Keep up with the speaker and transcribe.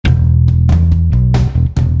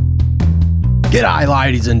G'day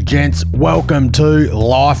ladies and gents, welcome to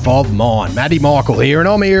Life of Mine. Matty Michael here, and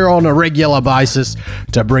I'm here on a regular basis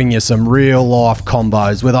to bring you some real life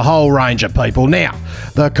combos with a whole range of people. Now,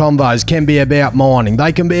 the combos can be about mining,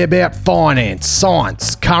 they can be about finance,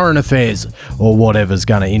 science, current affairs, or whatever's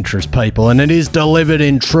going to interest people, and it is delivered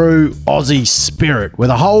in true Aussie spirit with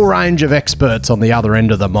a whole range of experts on the other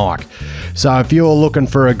end of the mic. So if you're looking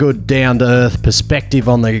for a good down-to-earth perspective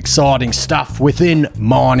on the exciting stuff within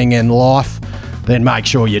mining and life, then make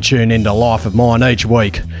sure you tune into Life of Mine each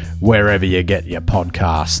week, wherever you get your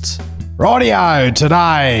podcasts. Rightio,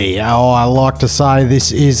 today, I like to say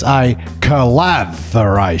this is a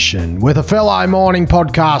collaboration with a fellow mining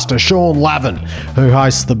podcaster, Sean Lavin, who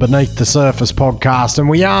hosts the Beneath the Surface podcast, and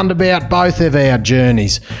we yarned about both of our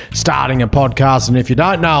journeys starting a podcast, and if you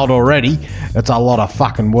don't know it already, it's a lot of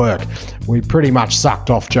fucking work. We pretty much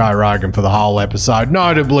sucked off Joe Rogan for the whole episode,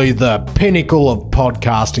 notably the pinnacle of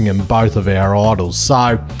podcasting and both of our idols.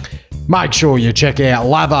 So make sure you check out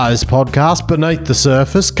Lavo's podcast, Beneath the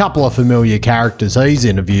Surface. Couple of familiar characters he's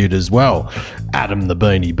interviewed as well. Adam the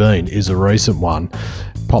Beanie Bean is a recent one.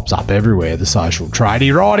 Pops up everywhere, the social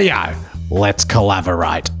tradie. Rightio, let's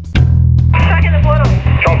collaborate. Back in the bottom.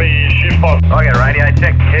 Copy, shift box. I got radio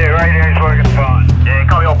check. Yeah, radio's working fine. Yeah,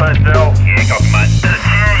 copy all personnel. Yeah, copy, mate. The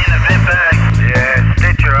chair in the vent bag. Yeah,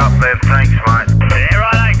 stitch her up there. Thanks, mate. Yeah,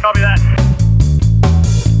 right, copy that.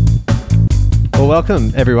 Well,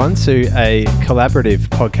 welcome everyone to a collaborative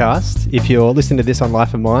podcast. If you're listening to this on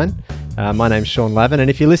Life of Mine, my name's Sean Lavin, and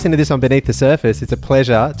if you're listening to this on Beneath the Surface, it's a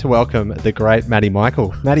pleasure to welcome the great Matty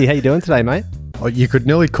Michael. Matty, how you doing today, mate? Oh, you could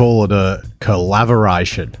nearly call it a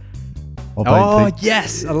collaboration.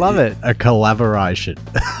 Yes, I love it. A collaboration.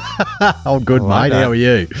 Oh, good, like mate. that. How are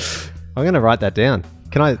you? I'm going to write that down.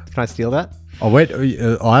 Can I steal that? I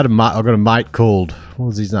got a mate called, what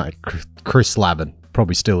was his name? Chris Lavin.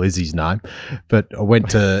 Probably still is his name, but I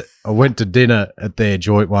went to dinner at their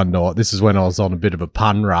joint one night. This is when I was on a bit of a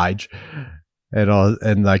pun rage,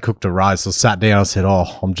 and they cooked a roast. I sat down. I said, "Oh,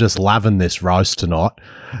 I'm just loving this roast tonight,"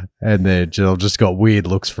 and they just got weird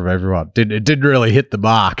looks from everyone. It didn't really hit the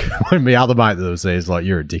mark. When my other mate that was there is like,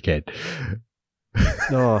 "You're a dickhead."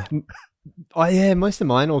 Oh yeah, most of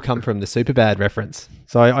mine all come from the Superbad reference.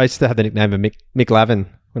 So I used to have the nickname of Mick Lavin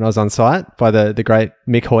when I was on site by the great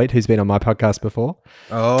Mick Hoyt, who's been on my podcast before.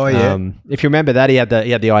 Oh yeah. If you remember that, he had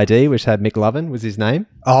the ID which had Mick Lavin was his name.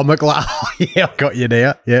 Oh, McLavin. Yeah, I got you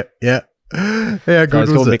now. Yeah. How good So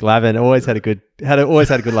it's was called it? Mick Lavin. Always had a good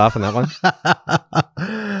laugh on that one.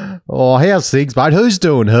 Oh, how's things, mate? Who's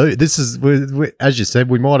doing who? This is, as you said,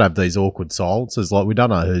 we might have these awkward silences, like we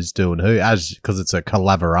don't know who's doing who, because it's a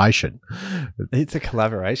collaboration. It's a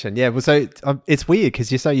collaboration, yeah. Well, so it's weird because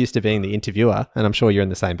you're so used to being the interviewer, and I'm sure you're in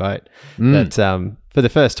the same boat. But for the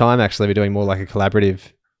first time, actually, we're doing more like a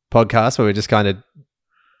collaborative podcast where we're just kind of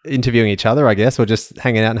interviewing each other, I guess, or just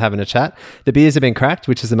hanging out and having a chat. The beers have been cracked,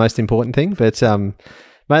 which is the most important thing. But mate,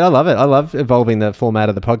 I love it. I love evolving the format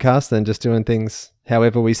of the podcast and just doing things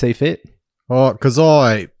however we see fit. Oh, because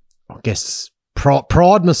I guess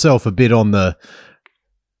pride myself a bit on the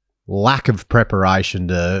lack of preparation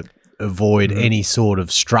to avoid any sort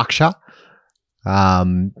of structure.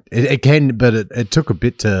 It can, but it took a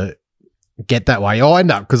bit to get that way. I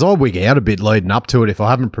end up, because I wig out a bit leading up to it. If I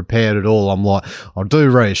haven't prepared at all, I'm like, I do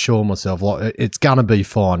reassure myself, like, it's going to be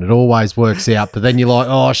fine. It always works out. But then you're like,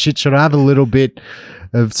 oh shit, should I have a little bit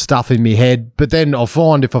of stuff in my head? But then I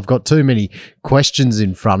find if I've got too many questions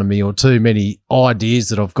in front of me or too many ideas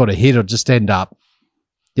that I've got to hit, I just you end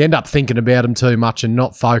up thinking about them too much and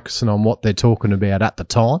not focusing on what they're talking about at the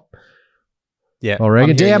time. Yeah. I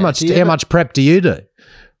reckon. How much prep do you do?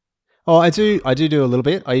 Oh, I do a little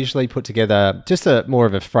bit. I usually put together just more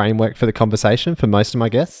of a framework for the conversation for most of my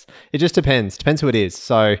guests. It just depends who it is.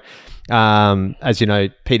 So, as you know,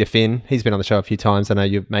 Peter Finn, he's been on the show a few times. I know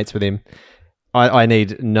you're mates with him. I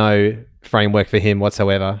need no framework for him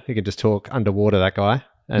whatsoever. He can just talk underwater, that guy.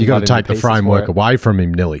 You got to take the framework away from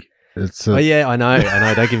him, Nilly. Yeah, I know.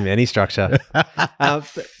 Don't give him any structure.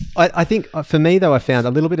 I think for me, though, I found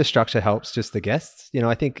a little bit of structure helps just the guests. You know,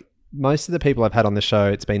 I think most of the people I've had on the show,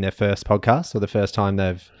 it's been their first podcast or the first time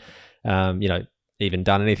they've, even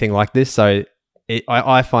done anything like this. So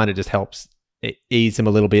I find it just helps ease them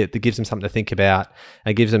a little bit. It gives them something to think about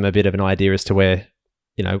and gives them a bit of an idea as to where,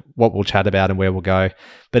 what we'll chat about and where we'll go.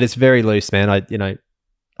 But it's very loose, man.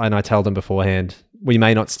 I tell them beforehand, we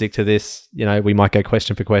may not stick to this. We might go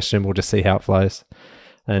question for question. We'll just see how it flows.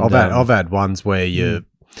 And I've had ones where you've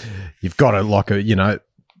got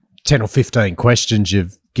 10 or 15 questions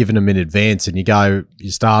you've given them in advance, and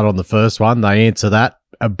you start on the first one, they answer that,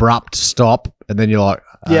 abrupt stop, and then you're like,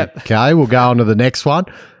 Yep. okay, we'll go on to the next one.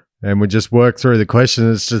 and we just work through the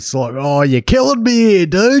question. It's just like, oh, you're killing me here,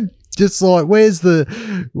 dude. Just like, we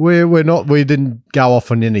didn't go off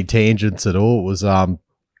on any tangents at all. It was, and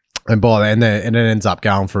by then, and it ends up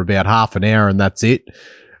going for about half an hour and that's it.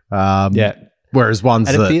 Whereas ones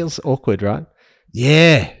and that, it feels awkward, right?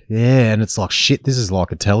 yeah. And it's like, shit, this is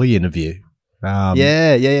like a telly interview.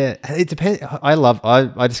 Yeah. It depends.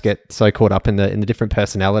 I just get so caught up in the different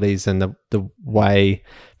personalities and the way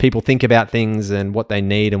people think about things and what they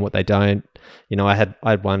need and what they don't. You know, I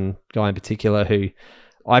had one guy in particular who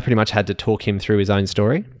I pretty much had to talk him through his own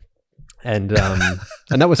story, and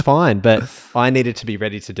and that was fine. But I needed to be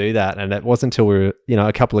ready to do that, and it wasn't until we were, you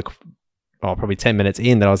know, probably 10 minutes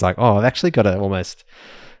in that I was like, oh, I've actually got to almost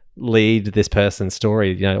lead this person's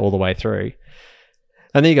story, you know, all the way through.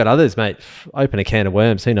 And then you got others, mate. Open a can of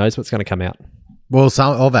worms. Who knows what's going to come out? Well,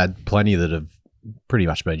 I've had plenty that have pretty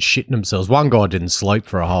much been shitting themselves. One guy didn't sleep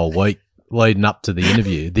for a whole week leading up to the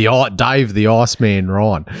interview. Dave, the Iceman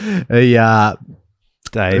Ryan. He,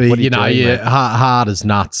 Dave, what are you doing, mate? Hard as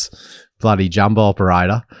nuts, bloody jumbo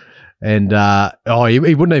operator. And he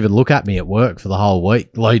wouldn't even look at me at work for the whole week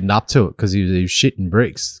leading up to it because he was shitting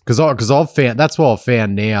bricks. Because I've found, that's what I've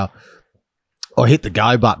found now. I hit the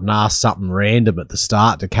go button, ask something random at the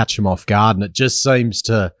start to catch him off guard, and it just seems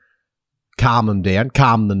to calm him down,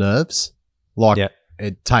 calm the nerves, like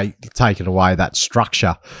it taking away that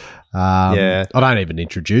structure. I don't even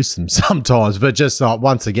introduce them sometimes, but just like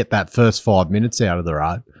once they get that first 5 minutes out of the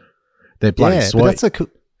road, they're bloody sweet. But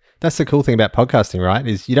that's the cool thing about podcasting, right?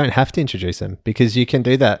 Is you don't have to introduce them because you can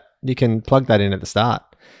do that. You can plug that in at the start.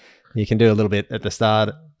 You can do a little bit at the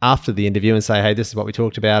start after the interview and say, hey, this is what we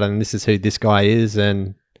talked about and this is who this guy is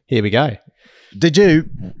and here we go. Did you,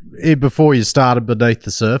 before you started Beneath the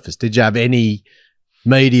Surface, did you have any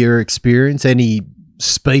media experience, any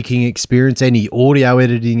speaking experience, any audio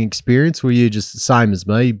editing experience? Were you just the same as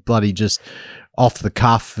me, bloody just off the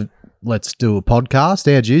cuff, let's do a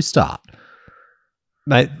podcast? How'd you start?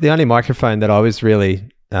 Mate, the only microphone that I was really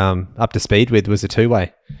up to speed with was a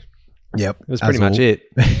two-way. Yep. It was pretty much it.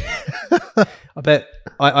 I bet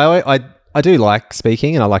I do like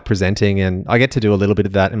speaking and I like presenting, and I get to do a little bit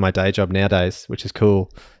of that in my day job nowadays, which is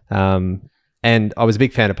cool. And I was a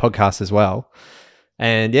big fan of podcasts as well.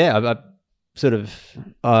 And I sort of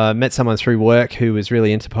met someone through work who was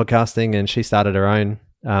really into podcasting, and she started her own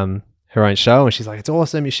show, and she's like, it's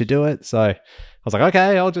awesome, you should do it. So I was like,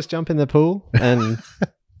 okay, I'll just jump in the pool and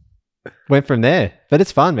went from there. But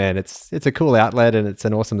it's fun, man. It's a cool outlet and it's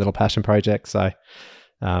an awesome little passion project. So,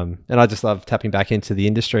 and I just love tapping back into the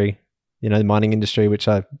industry, you know, the mining industry, which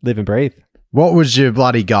I live and breathe. What was your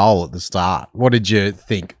bloody goal at the start? What did you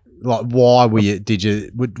think? Like, why was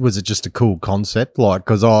it just a cool concept? Like,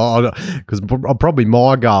 because probably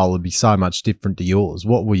my goal would be so much different to yours.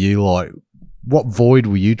 What were you like? What void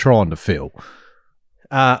were you trying to fill?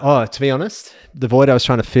 To be honest, the void I was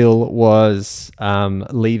trying to fill was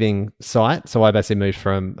leaving site. So I basically moved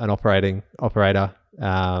from an operator.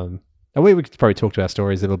 And we could probably talk to our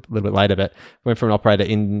stories a little bit later, but went from an operator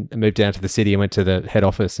and moved down to the city and went to the head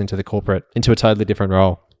office, into the corporate, into a totally different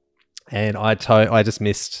role. And I just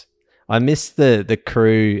missed the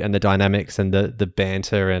crew and the dynamics and the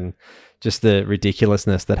banter and just the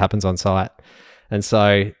ridiculousness that happens on site. And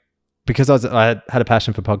so, because I had a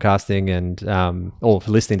passion for podcasting and or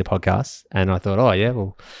for listening to podcasts, and I thought,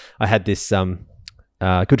 I had this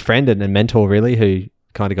good friend and mentor really who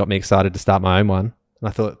kind of got me excited to start my own one. And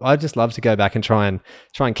I thought I'd just love to go back and try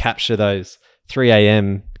and capture those 3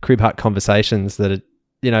 a.m. crib hut conversations that are,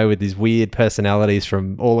 you know, with these weird personalities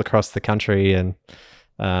from all across the country, and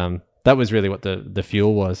that was really what the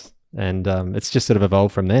fuel was, and it's just sort of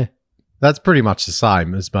evolved from there. That's pretty much the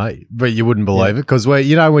same as me, but you wouldn't believe it because when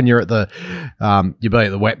you're at the, you be at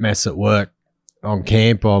the wet mess at work, on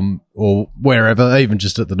camp, or wherever, even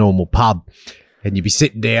just at the normal pub, and you'd be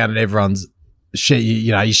sitting down and everyone's,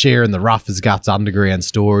 you're sharing the rough as guts underground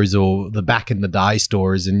stories or the back in the day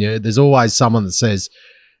stories, and there's always someone that says,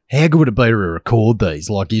 how good would it be to record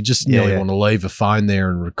these? Like, you just nearly want to leave a phone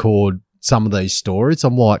there and record some of these stories.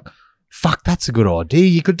 I'm like, fuck, that's a good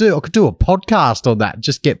idea. I could do a podcast on that.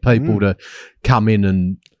 Just get people to come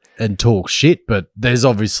in and talk shit. But there's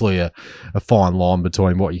obviously a fine line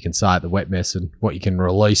between what you can say at the wet mess and what you can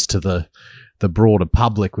release to the broader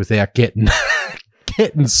public without getting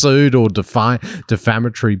sued or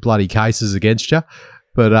defamatory bloody cases against you.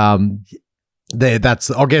 But I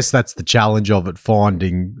guess that's the challenge of it,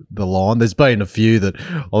 finding the line. There's been a few that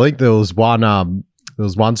I think there was one There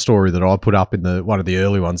was one story that I put up in one of the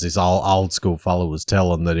early ones. This old school fella was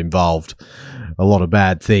telling that involved a lot of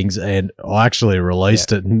bad things, and I actually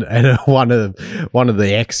released it. And one of the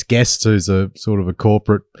ex guests, who's a sort of a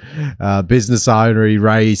corporate business owner,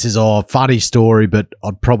 he says, "Oh, funny story, but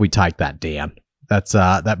I'd probably take that down.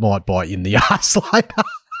 That might bite you in the ass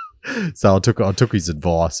later." So I took his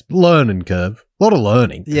advice. Learning curve, a lot of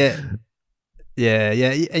learning. Yeah. And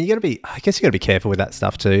I guess you got to be careful with that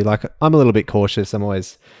stuff too. Like, I'm a little bit cautious.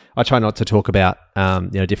 I try not to talk about,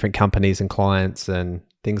 different companies and clients and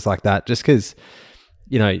things like that, just because,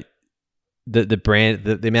 the brand,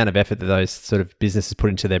 the amount of effort that those sort of businesses put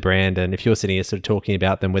into their brand. And if you're sitting here sort of talking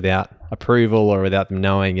about them without approval or without them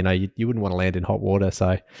knowing, you wouldn't want to land in hot water.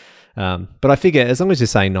 So, but I figure as long as you're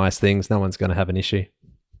saying nice things, no one's going to have an issue.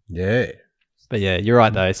 Yeah. But yeah, you're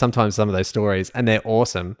right though. Sometimes some of those stories, and they're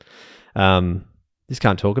awesome, just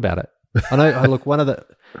can't talk about it. I know. Look, one of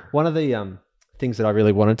the things that I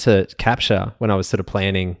really wanted to capture when I was sort of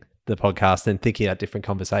planning the podcast and thinking about different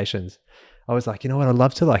conversations, I was like, you know what, I'd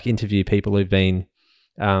love to like interview people who've been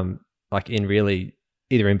like in really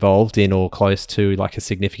either involved in or close to like a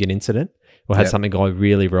significant incident or had something go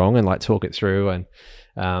really wrong, and like talk it through and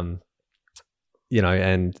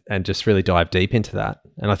and just really dive deep into that.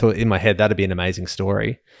 And I thought in my head that'd be an amazing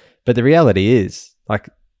story. But the reality is, like,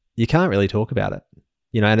 you can't really talk about it,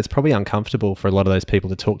 and it's probably uncomfortable for a lot of those people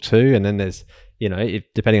to talk to. And then there's,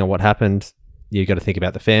 depending on what happened, you got to think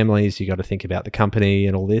about the families, you got to think about the company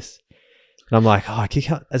and all this. And I'm like, you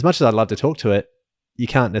can't, as much as I'd love to talk to it, you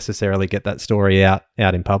can't necessarily get that story out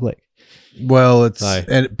in public. Well,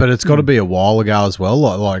 but it's got to be a while ago as well.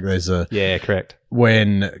 Like there's correct.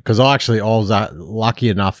 Because I was lucky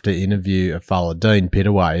enough to interview a fella, Dean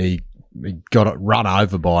Pittaway. He got run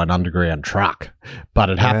over by an underground truck, but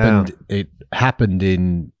it happened. Wow. It happened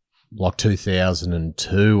in like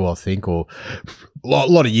 2002, I think, or a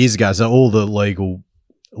lot of years ago. So all the legal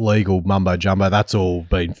mumbo jumbo, that's all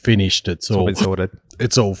been finished. It's all been sorted.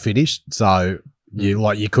 It's all finished. So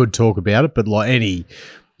you could talk about it, but like any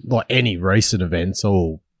recent events,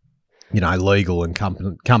 all legal and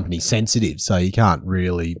company sensitive. So you can't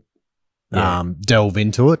really delve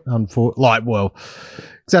into it.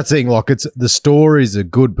 That's the thing. Like, it's the stories are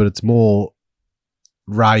good, but it's more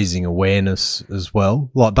raising awareness as well.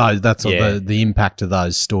 Like that's what the impact of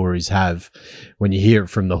those stories have when you hear it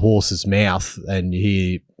from the horse's mouth, and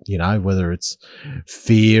you hear, whether it's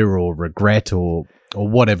fear or regret or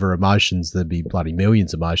whatever emotions. There'd be bloody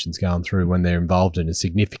millions of emotions going through when they're involved in a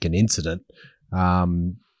significant incident.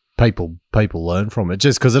 People learn from it,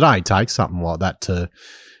 just because it only takes something like that to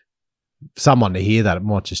someone to hear that. It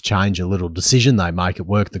might just change a little decision they make at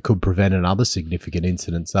work that could prevent another significant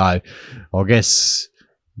incident. So I guess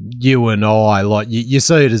you and I, like, you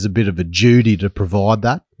see it as a bit of a duty to provide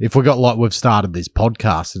that. If we've started this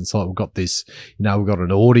podcast, and it's like we've got this, we've got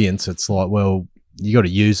an audience, it's like, well, you got to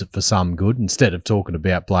use it for some good instead of talking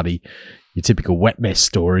about bloody your typical wet mess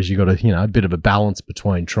stories. You got to, a bit of a balance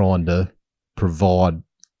between trying to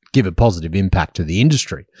give a positive impact to the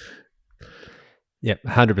industry. Yeah,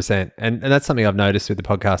 100%. And that's something I've noticed with the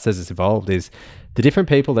podcast as it's evolved, is the different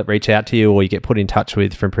people that reach out to you or you get put in touch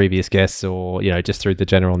with from previous guests or, just through the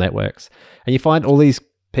general networks. And you find all these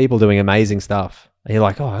people doing amazing stuff. And you're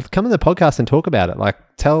like, come on the podcast and talk about it. Like,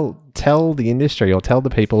 tell the industry or tell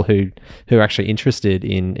the people who are actually interested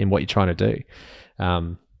in what you're trying to do.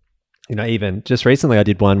 Even just recently I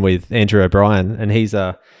did one with Andrew O'Brien, and he's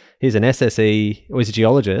an SSE, or he's a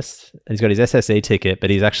geologist, and he's got his SSE ticket,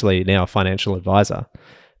 but he's actually now a financial advisor.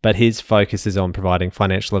 But his focus is on providing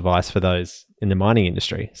financial advice for those in the mining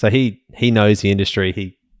industry. So he knows the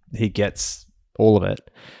industry, he gets all of it.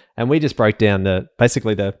 And we just broke down the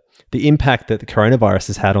impact that the coronavirus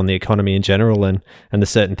has had on the economy in general, and the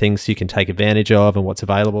certain things you can take advantage of and what's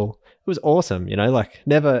available. It was awesome, like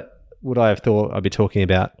never would I have thought I'd be talking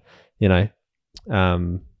about,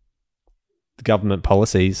 government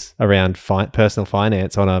policies around personal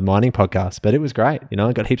finance on a mining podcast, but it was great.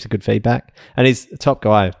 I got heaps of good feedback, and he's a top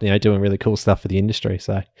guy, doing really cool stuff for the industry.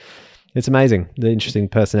 So it's amazing, the interesting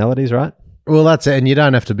personalities, right? Well, that's it. And you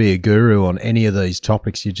don't have to be a guru on any of these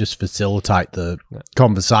topics. You just facilitate the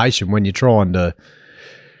conversation when you're trying to,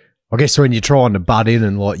 butt in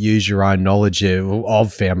and like use your own knowledge.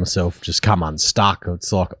 I've found myself just come unstuck.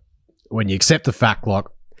 It's like when you accept the fact, like,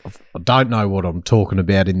 I don't know what I'm talking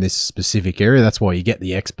about in this specific area. That's why you get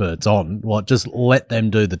the experts on. Like, just let them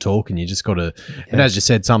do the talking. You just got to, and as you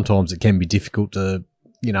said, sometimes it can be difficult to,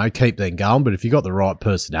 keep them going. But if you got the right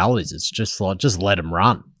personalities, it's just like, just let them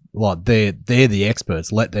run. Like, they're the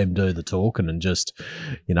experts. Let them do the talking, and just,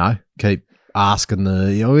 keep asking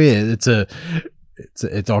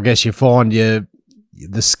it's I guess you find you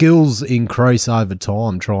the skills increase over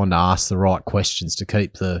time trying to ask the right questions to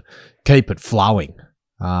keep it flowing.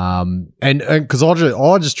 And because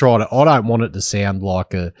I just try to, I don't want it to sound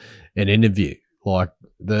like an interview. Like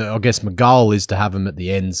I guess my goal is to have them at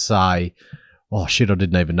the end say, "Oh shit, I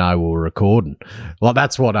didn't even know we were recording." Like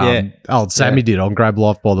that's what old Sammy did on Grab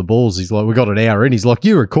Life by the Balls. He's like, "We got an hour in." He's like,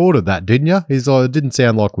 "You recorded that, didn't you?" He's like, "It didn't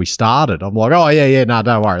sound like we started." I'm like, "Oh yeah, no,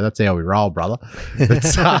 don't worry, that's how we roll, brother."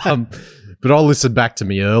 It's, but I'll listen back to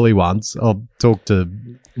me early ones. I'll talk to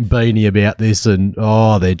Beanie about this, and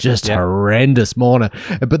they're just horrendous, minor.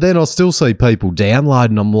 But then I'll still see people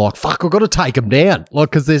downloading. I'm like, "Fuck, I've got to take them down," like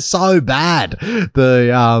because they're so bad.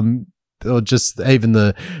 Or just even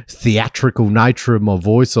the theatrical nature of my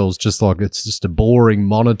voice, I was just like, it's just a boring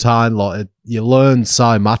monotone. Like you learn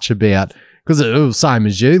so much about, because it was the same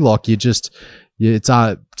as you. Like it's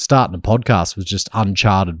starting a podcast was just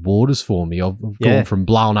uncharted waters for me. I've gone from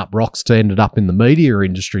blowing up rocks to ended up in the media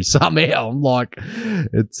industry somehow. I'm like,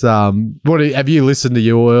 it's have you listened to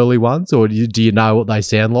your early ones, or do you know what they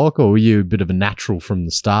sound like, or were you a bit of a natural from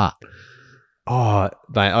the start? Oh,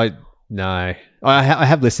 mate, no. I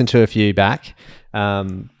have listened to a few back,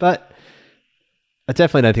 but I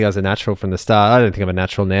definitely don't think I was a natural from the start. I don't think I'm a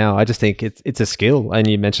natural now. I just think it's a skill, and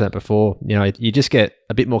you mentioned that before. You know, you just get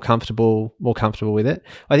a bit more comfortable with it.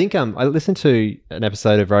 I think I listened to an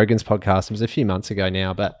episode of Rogan's podcast. It was a few months ago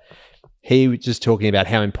now, but he was just talking about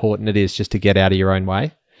how important it is just to get out of your own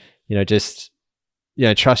way. You know, just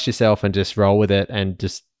trust yourself and just roll with it, and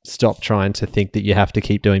just stop trying to think that you have to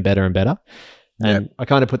keep doing better and better. And I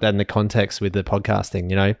kind of put that in the context with the podcasting,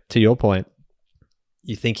 you know, to your point,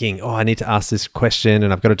 you're thinking, I need to ask this question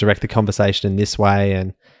and I've got to direct the conversation in this way.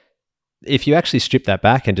 And if you actually strip that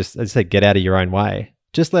back and just, as I said, get out of your own way,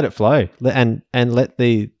 just let it flow and let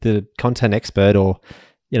the content expert, or,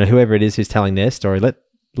 you know, whoever it is who's telling their story,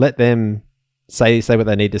 let them say what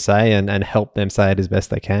they need to say and help them say it as best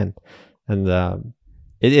they can. And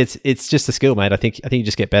it's just a skill, mate. I think you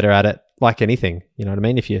just get better at it, like anything. You know what I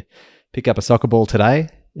mean? If you pick up a soccer ball today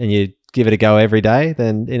and you give it a go every day,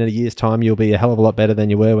 then in a year's time, you'll be a hell of a lot better than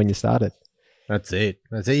you were when you started. That's it.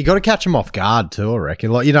 You got to catch them off guard too, I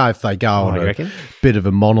reckon. Like, you know, if they go on a bit of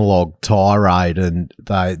a monologue tirade, and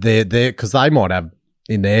they're because they might have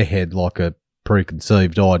in their head like a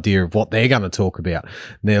preconceived idea of what they're going to talk about. And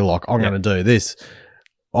they're like, I'm going to do this.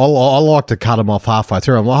 I like to cut them off halfway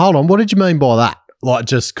through. I'm like, hold on, what did you mean by that? Like,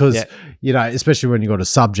 just because, you know, especially when you've got a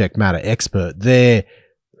subject matter expert, they're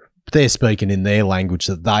speaking in their language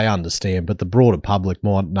that they understand, but the broader public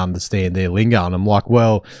mightn't understand their lingo. And I'm like,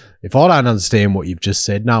 well, if I don't understand what you've just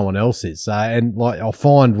said, no one else is. And like, I'll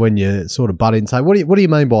find when you sort of butt in and say, what do you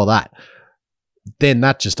mean by that? Then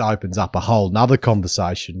that just opens up a whole nother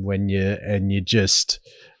conversation when you just,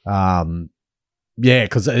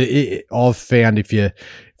 because I've found if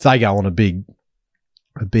they go on a big,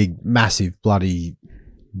 massive bloody,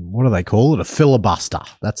 what do they call it? A filibuster.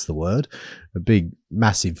 That's the word. A big,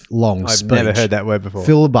 massive, long speech. I've never heard that word before.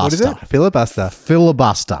 Filibuster. What is it? Filibuster.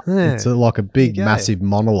 Filibuster. Yeah. It's like a big, massive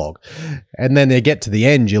monologue. And then they get to the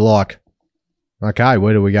end, you're like, okay,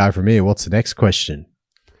 where do we go from here? What's the next question?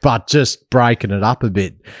 But just breaking it up a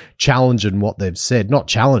bit, challenging what they've said. Not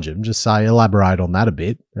challenge them, just say, elaborate on that a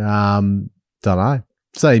bit. Don't know.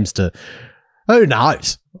 Seems to, who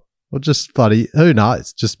knows? Well, just bloody, who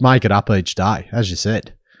knows? Just make it up each day, as you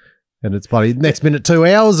said. And it's bloody, next minute, 2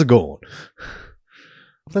 hours are gone.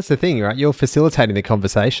 That's the thing, right? You're facilitating the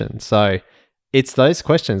conversation. So it's those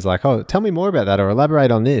questions like, tell me more about that, or elaborate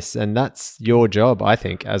on this. And that's your job, I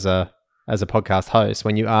think, as a podcast host,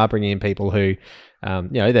 when you are bringing in people who,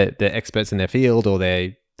 they're experts in their field, or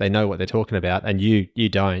they know what they're talking about, and you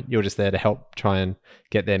don't. You're just there to help try and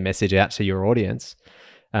get their message out to your audience.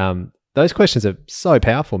 Those questions are so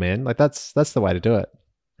powerful, man. Like that's the way to do it.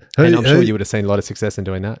 And I'm sure you would have seen a lot of success in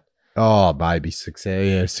doing that. Oh, baby, success.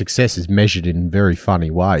 Yeah, success is measured in very funny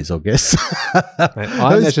ways, I guess. Mate,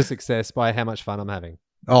 I measure success by how much fun I'm having.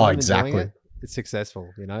 Oh, exactly. It's successful,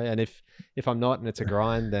 you know. And if I'm not, and it's a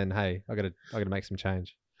grind, then hey, I gotta make some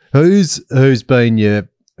change. Who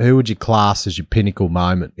would you class as your pinnacle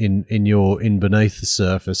moment in Beneath the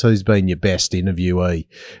Surface? Who's been your best interviewee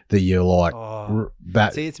that you're like?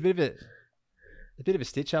 See, it's a bit of a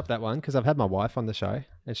stitch up, that one, because I've had my wife on the show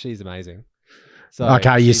and she's amazing. So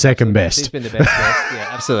okay, you're second best. She's been the best. Yeah,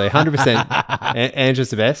 absolutely, 100%. Andrew's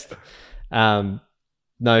the best.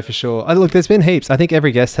 No, for sure. Look, there's been heaps. I think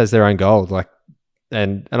every guest has their own gold. Like,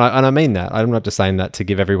 and I mean that. I'm not just saying that to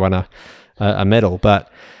give everyone a medal,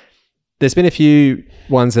 but there's been a few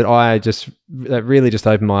ones that really just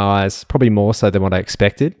opened my eyes, probably more so than what I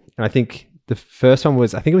expected. And I think the first one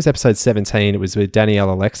was, I think it was episode 17. It was with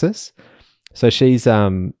Danielle Alexis. So she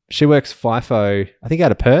works FIFO, I think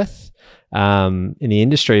out of Perth, in the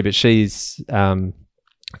industry, but she's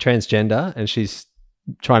transgender and she's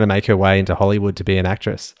trying to make her way into Hollywood to be an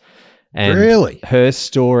actress. And Really? her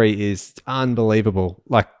story is unbelievable.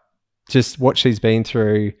 Like just what she's been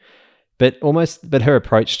through, but her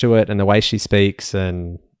approach to it and the way she speaks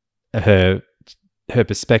and her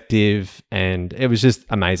perspective, and it was just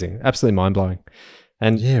amazing, absolutely mind blowing.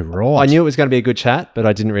 And Yeah, right. I knew it was going to be a good chat, but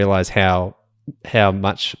I didn't realize how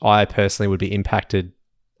much I personally would be impacted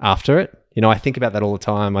after it. You know, I think about that all the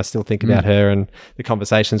time. I still think about her and the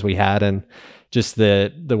conversations we had, and just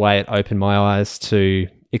the way it opened my eyes to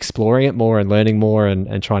exploring it more and learning more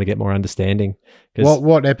and trying to get more understanding. 'Cause,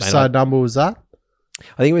 What episode number was that?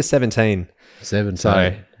 I think it was 17. 17.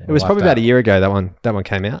 So it was probably about a year ago that one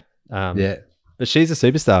came out. Yeah. But she's a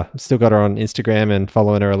superstar. Still got her on Instagram and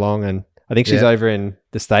following her along, and I think she's over in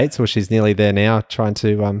the States, or she's nearly there now,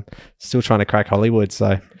 still trying to crack Hollywood.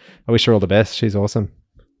 So I wish her all the best. She's awesome.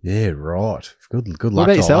 Yeah, right. Good luck. What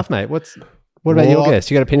about yourself, mate? What about your guest?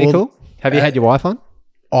 You got a pinnacle? Have you had your wife on?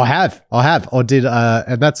 I have. I did,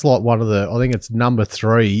 and that's like one of I think it's number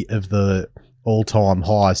 3 of the all-time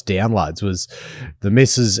highest downloads was the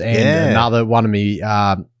missus and another one of me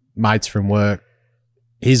mates from work,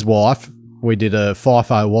 his wife. We did a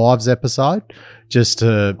FIFO Wives episode just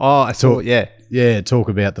to talk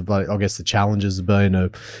about the challenges of being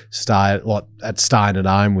staying at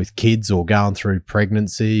home with kids or going through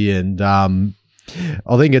pregnancy, and I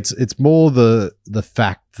think it's more the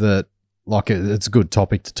fact that like it's a good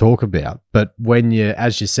topic to talk about, but when you,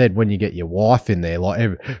 as you said, when you get your wife in there,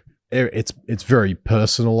 like it's very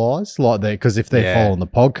personalised, like that, because if they're following the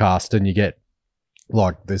podcast and you get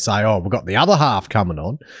like they say, oh, we've got the other half coming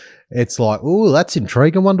on. It's like, oh, that's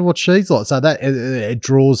intriguing. I wonder what she's like. So that it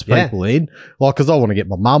draws people in. Like, because I want to get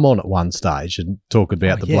my mum on at one stage and talk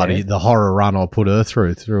about the horror run I put her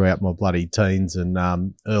throughout my bloody teens and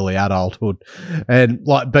early adulthood. And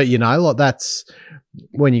like, but you know, like that's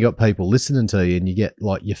when you got people listening to you and you get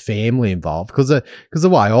like your family involved. Because the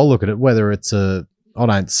way I look at it, whether it's I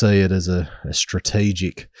don't see it as a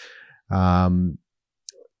strategic.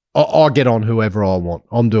 I get on whoever I want.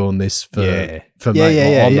 I'm doing this for me.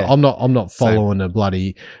 I'm not following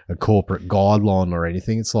a corporate guideline or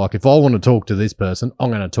anything. It's like if I want to talk to this person, I'm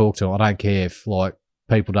going to talk to them. I don't care if like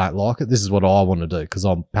people don't like it. This is what I want to do because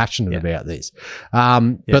I'm passionate about this.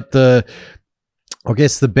 But I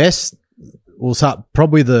guess the best,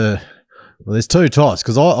 probably there's 2 types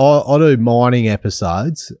because I do mining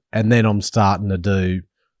episodes and then I'm starting to do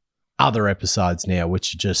other episodes now,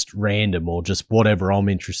 which are just random or just whatever I'm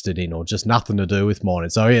interested in or just nothing to do with mining.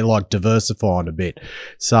 So like diversifying a bit.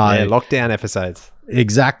 So lockdown episodes.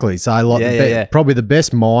 Exactly. So like probably the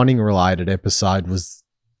best mining related episode was,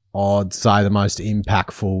 I'd say the most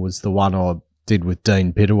impactful was the one I did with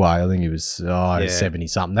Dean Pittaway. I think he was 70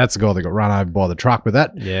 something. That's the guy that got run over by the truck. But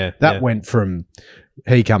that went from,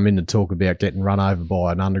 he come in to talk about getting run over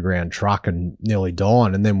by an underground truck and nearly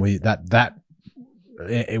dying, and then we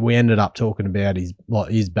ended up talking about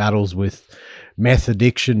his battles with meth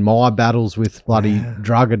addiction, my battles with bloody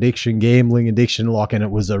drug addiction, gambling addiction, and it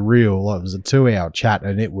was a 2-hour chat,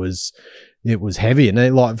 and it was heavy.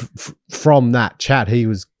 And from that chat, he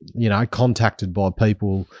was, contacted by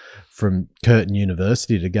people from Curtin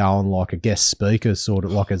University to go on like a guest speaker, sort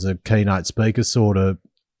of like as a keynote speaker sort of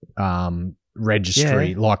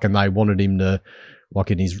registry, and they wanted him to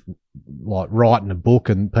in his writing a book,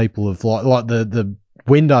 and people have the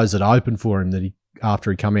windows that opened for him that after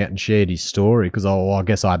he come out and shared his story, because I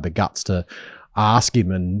guess I had the guts to ask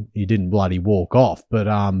him and he didn't bloody walk off, but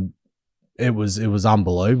it was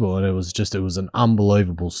unbelievable, and it was an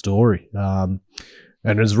unbelievable story, and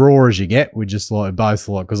as raw as you get. We just both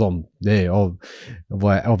because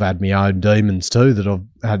I've had my own demons too that I've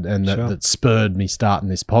had, and that spurred me starting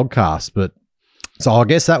this podcast. But so I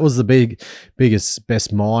guess that was the biggest,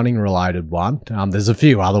 best mining related one. There's a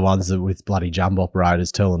few other ones that with bloody jump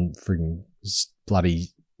operators telling frigging bloody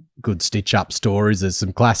good stitch up stories. There's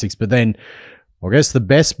some classics, but then I guess the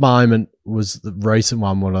best moment was the recent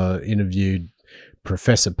one when I interviewed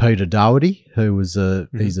Professor Peter Doherty, who was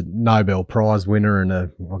he's a Nobel Prize winner and I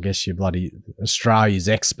guess you're bloody Australia's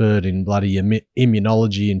expert in bloody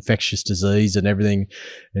immunology, infectious disease and everything.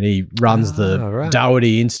 And he runs the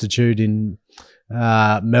Doherty Institute in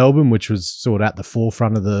Melbourne, which was sort of at the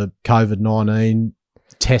forefront of the COVID-19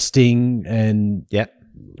 testing and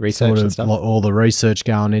research and stuff. All the research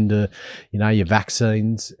going into, your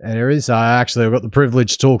vaccines and areas. So I got the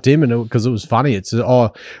privilege to talk to him, and because it was funny. It's I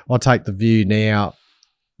take the view now,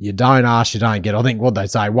 you don't ask, you don't get. I think what they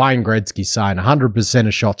say, Wayne Gretzky's saying 100%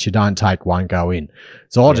 of shots you don't take won't go in.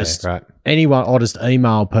 So I just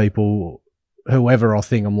email people, whoever I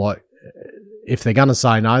think, I'm like, if they're going to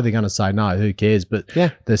say no, they're going to say no. Who cares? But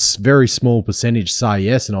this very small percentage say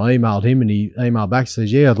yes. And I emailed him and he emailed back,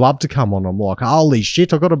 says, yeah, I'd love to come on. I'm like, holy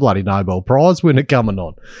shit, I got a bloody Nobel Prize winner coming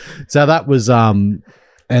on. So that was, and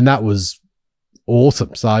that was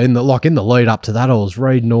awesome. So in the lead up to that, I was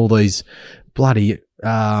reading all these bloody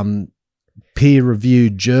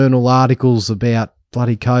peer-reviewed journal articles about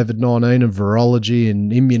bloody COVID-19 and virology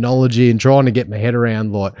and immunology and trying to get my head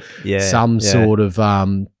around sort of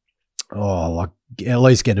at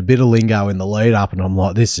least get a bit of lingo in the lead up. And I'm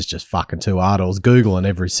like, this is just fucking too hard. I was Googling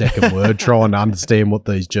every second word trying to understand what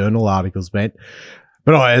these journal articles meant.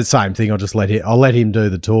 But the same thing. I'll let him do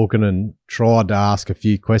the talking and tried to ask a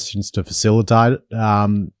few questions to facilitate it.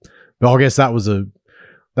 But I guess that was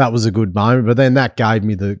a good moment. But then that gave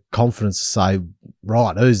me the confidence to say,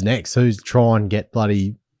 right, who's next? Who's trying to get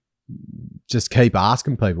bloody, just keep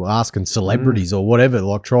asking people, asking celebrities or whatever,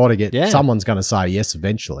 like try to get, someone's going to say yes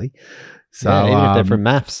eventually. So even if they're from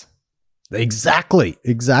maths. Exactly.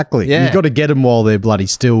 Yeah. You've got to get them while they're bloody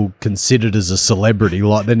still considered as a celebrity.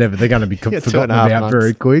 Like they're going to be forgotten about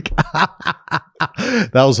very quick.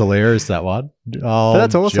 That was hilarious, that one. Oh, but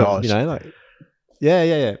that's awesome. Josh. You know, like,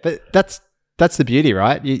 yeah. But that's the beauty,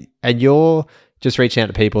 right? You're just reaching out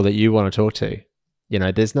to people that you want to talk to. You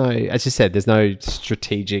know, there's no, as you said, there's no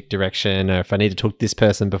strategic direction, or if I need to talk to this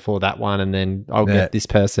person before that one, and then I'll get this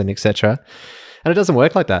person, etc. And it doesn't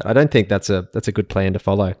work like that. I don't think that's a good plan to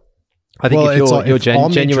follow. I think if you're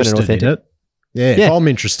genuine and authentic. If I'm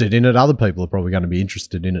interested in it, other people are probably going to be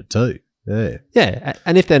interested in it too. Yeah.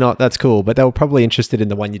 And if they're not, that's cool. But they were probably interested in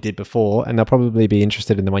the one you did before, and they'll probably be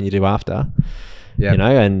interested in the one you do after.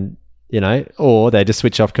 Yeah. Or they just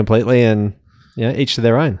switch off completely, and each to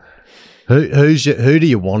their own. Who do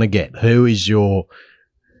you want to get? Who is your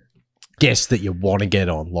guest that you want to get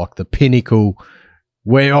on? Like the pinnacle,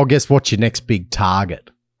 where I guess what's your next big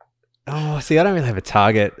target? Oh, see, I don't really have a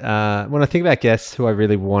target. When I think about guests who I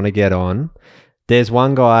really want to get on, there's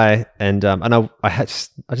one guy, and I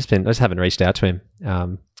just haven't reached out to him.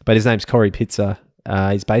 But his name's Corey Pitzer.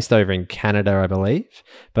 He's based over in Canada, I believe.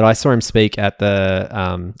 But I saw him speak at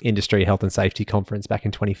the Industry Health and Safety Conference back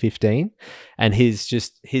in 2015, and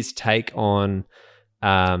his take on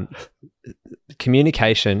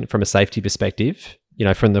communication from a safety perspective,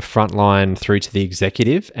 from the front line through to the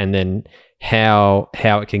executive, and then how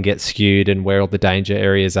it can get skewed and where all the danger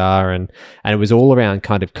areas are, and it was all around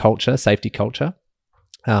kind of culture, safety culture.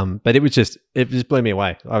 But it just blew me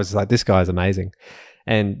away. I was like, this guy's amazing.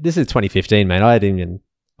 And this is 2015, mate. I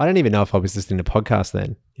don't even know if I was listening to podcasts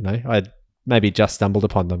then. I'd maybe just stumbled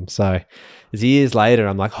upon them. So it's years later,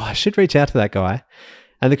 I'm like, I should reach out to that guy.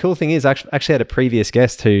 And the cool thing is, I actually had a previous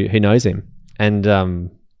guest who knows him, and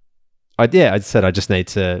I said I just need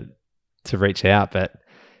to reach out, but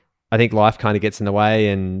I think life kind of gets in the way,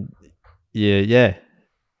 and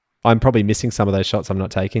I'm probably missing some of those shots I'm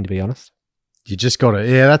not taking, to be honest. You just got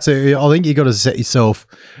to, I think you got to set yourself,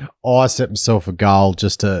 I set myself a goal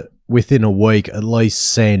just to, within a week, at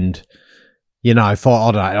least send, I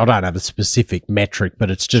don't have a specific metric,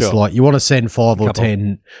 but it's just like, you want to send 5 or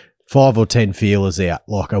 10 feelers out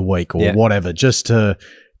like a week or whatever, just to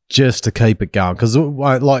keep it going. Cause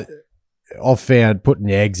like I've found putting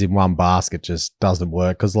the eggs in one basket just doesn't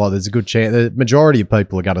work. Cause like there's a good chance the majority of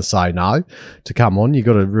people are going to say no to come on. You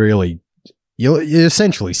got to really, you're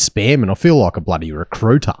essentially spamming. I feel like a bloody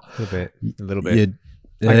recruiter. A little bit.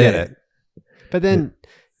 I get it. But then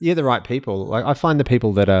you're the right people. Like I find the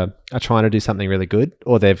people that are trying to do something really good,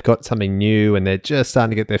 or they've got something new and they're just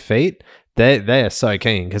starting to get their feet, they are so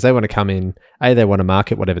keen because they want to come in. A, they want to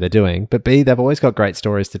market whatever they're doing, but B, they've always got great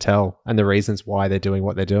stories to tell and the reasons why they're doing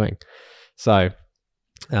what they're doing. So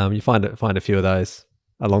you find a few of those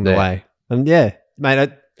along the way. And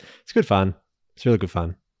mate, it's good fun. It's really good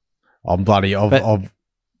fun. I'm bloody of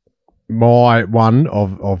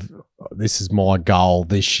this is my goal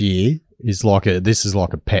this year is this is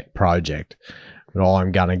like a pet project that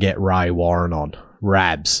I'm gonna get Ray Warren on.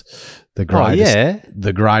 Rabs, the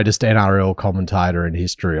greatest NRL commentator in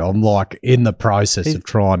history. I'm like in the process of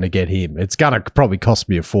trying to get him. It's gonna probably cost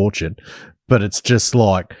me a fortune, but it's just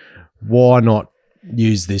like, why not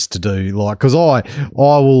use this to do because I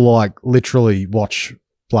will like literally watch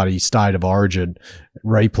bloody State of Origin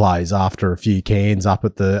replays after a few cans up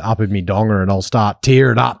in me donger, and I'll start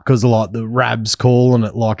tearing up because like the Rabs calling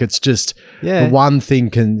it, like it's just the one thing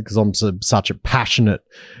because I'm such a passionate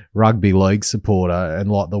rugby league supporter,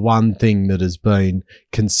 and like the one thing that has been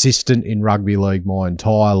consistent in rugby league my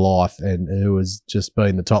entire life, and who has just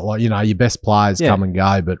been the top, like, you know, your best players come and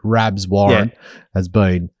go, but Rabs Warren has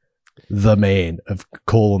been the man of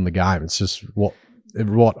calling the game. It's just what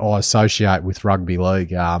I associate with rugby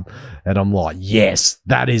league, and I'm like, yes,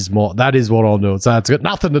 that is what I'm doing. So it's got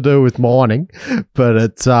nothing to do with mining, but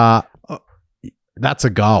it's that's a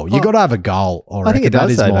goal. You got to have a goal. I think that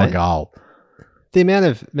is my goal. The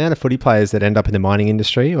amount of footy players that end up in the mining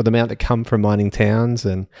industry, or the amount that come from mining towns,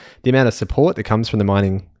 and the amount of support that comes from the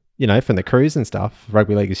mining, you know, from the crews and stuff,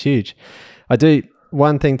 rugby league is huge.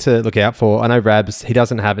 One thing to look out for, I know Rabs, he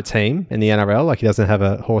doesn't have a team in the NRL, like he doesn't have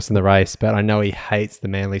a horse in the race, but I know he hates the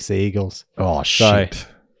Manly Sea Eagles. Oh, shit. So,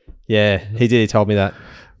 yeah, he told me that.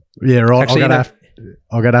 Yeah, right. Actually, I'm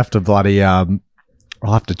gonna have to bloody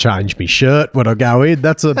I'll have to change my shirt when I go in.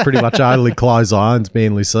 That's pretty much only clothes I own,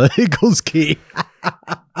 Manly Sea Eagles gear.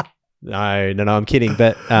 No, I'm kidding.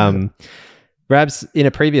 But Rabs, in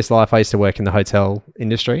a previous life, I used to work in the hotel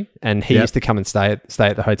industry, and he used to come and stay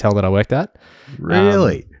at the hotel that I worked at.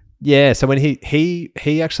 Really? Yeah. So when he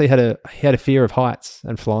actually had a fear of heights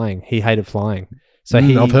and flying. He hated flying. So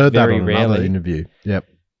I've heard that on another interview. Yep.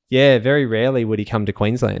 Yeah, very rarely would he come to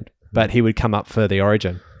Queensland, but he would come up for the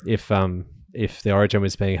Origin. If the Origin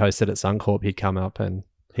was being hosted at Suncorp, he'd come up and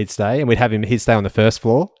he'd stay, and he'd stay on the first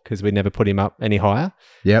floor because we'd never put him up any higher.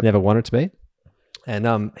 Yep. Never wanted to be.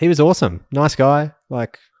 And he was awesome. Nice guy.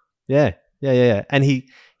 Like, yeah. And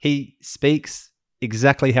he speaks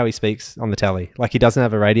exactly how he speaks on the telly. Like, he doesn't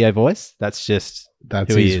have a radio voice. That's his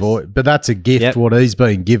voice. But that's a gift, what he's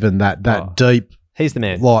been given, that deep, he's the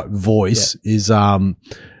man. Like, voice is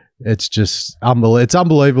it's just unbelievable. It's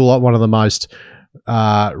unbelievable. Like, one of the most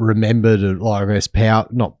remembered, like, I guess,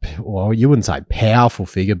 you wouldn't say powerful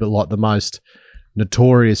figure, but like the most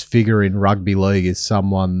notorious figure in rugby league is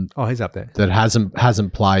someone he's up there that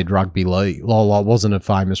hasn't played rugby league. Like, wasn't a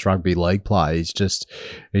famous rugby league player.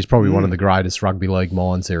 He's probably one of the greatest rugby league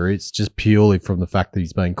minds there is, just purely from the fact that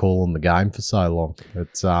he's been calling the game for so long.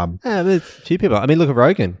 It's there's a few people. I mean, look at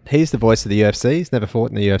Rogan. He's the voice of the UFC. He's never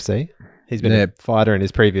fought in the UFC. He's been a fighter in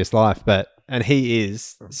his previous life, and he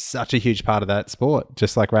is such a huge part of that sport,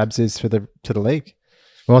 just like Rabs is to the league.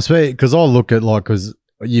 Well, I suppose because I look at, like, because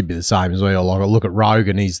you'd be the same as well. Like, I look at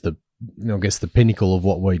Rogan, he's the pinnacle of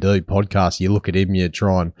what we do, podcast. You look at him, you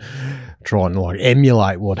try and like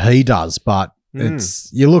emulate what he does, but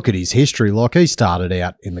you look at his history. Like, he started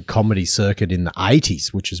out in the comedy circuit in the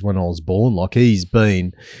 80s, which is when I was born. Like, he's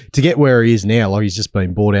been to get where he is now. Like, he's just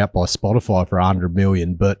been bought out by Spotify for $100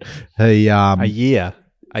 million, but he a year.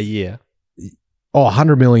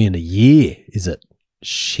 100 million a year, is it?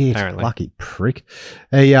 Shit, apparently. Lucky prick.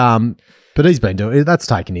 But he's been doing that's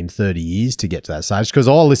taken him 30 years to get to that stage, because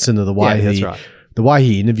I listen to the way the way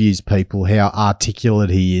he interviews people, how articulate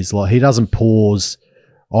he is. Like, he doesn't pause.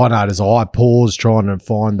 I notice I pause trying to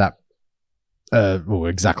find that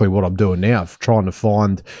exactly what I'm doing now, trying to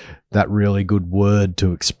find that really good word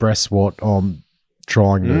to express what I'm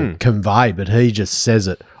trying to convey, but he just says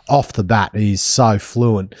it off the bat. He's so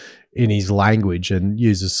fluent in his language and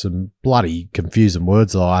uses some bloody confusing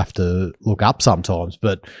words that I have to look up sometimes,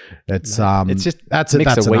 but it's just that's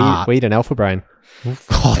mix an of art. weed and alpha brain.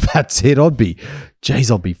 Oh, that's it. I'd be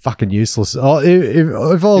fucking useless. If I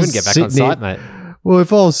was wouldn't get back on site, mate. Well,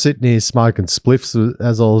 if I was sitting here smoking spliffs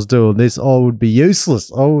as I was doing this, I would be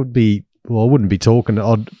useless. I wouldn't be talking.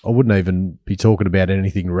 I wouldn't even be talking about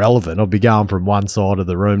anything relevant. I'd be going from one side of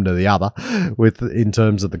the room to the other in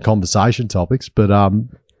terms of the conversation topics. But I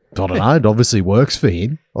don't know. It obviously works for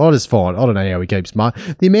him. I don't know how he keeps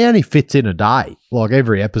the amount he fits in a day, like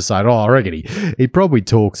every episode. I reckon he probably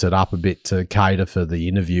talks it up a bit to cater for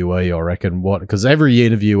the interviewee, I reckon. Because every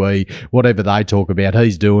interviewee, whatever they talk about,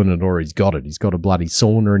 he's doing it or he's got it. He's got a bloody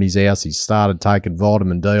sauna in his house. He's started taking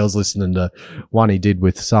vitamin D. I was listening to one he did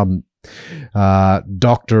with some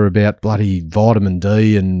doctor about bloody vitamin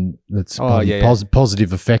D and its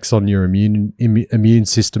positive effects on your immune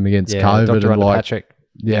system against COVID. Dr. Patrick.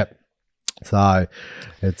 Yeah. So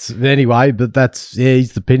it's anyway, but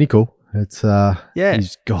he's the pinnacle. It's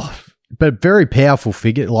he's but very powerful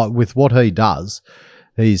figure. Like, with what he does,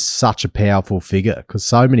 he's such a powerful figure because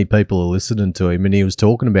so many people are listening to him, and he was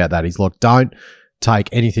talking about that. He's like, don't take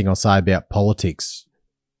anything I say about politics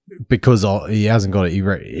because he hasn't got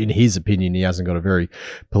in his opinion, he hasn't got a very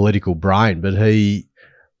political brain, but he,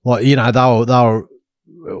 like, you know, they were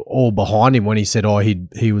all behind him when he said,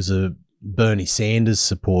 he was Bernie Sanders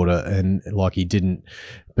supporter, and like he didn't,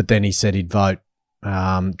 but then he said he'd vote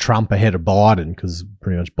Trump ahead of Biden because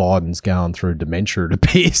pretty much Biden's going through dementia, it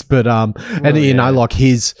appears. But and you know, like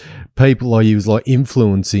his people, like he was like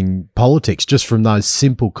influencing politics just from those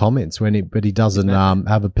simple comments. But he doesn't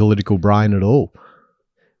have a political brain at all.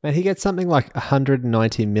 Man, he gets something like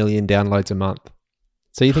 190 million downloads a month.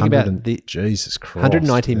 So you think about the Jesus Christ,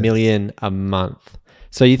 190 million a month.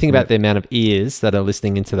 So you think about the amount of ears that are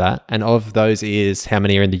listening into that, and of those ears, how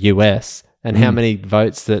many are in the US? And how many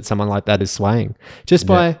votes that someone like that is swaying just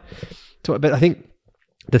by, but I think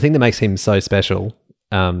the thing that makes him so special,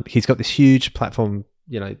 he's got this huge platform,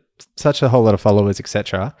 you know, such a whole lot of followers,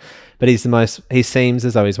 etc. But he seems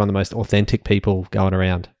as though he's one of the most authentic people going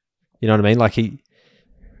around. You know what I mean? Like he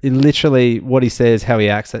literally, what he says, how he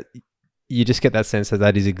acts, that you just get that sense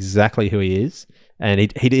that is exactly who he is. And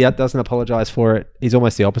he doesn't apologize for it. He's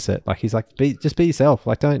almost the opposite. Like he's like, just be yourself.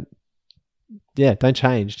 Like don't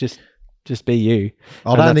change. Just be you.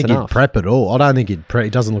 I don't think he'd prep at all. I don't think he'd prep.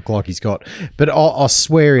 He doesn't look like he's got. But I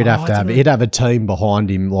swear he'd he'd have a team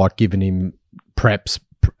behind him, like giving him preps,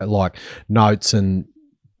 like notes and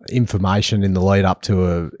information in the lead up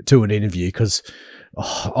to an interview. Because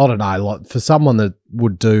I don't know, like for someone that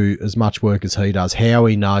would do as much work as he does, how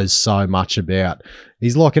he knows so much about.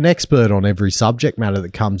 He's like an expert on every subject matter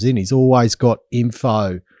that comes in. He's always got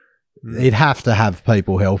info. He'd have to have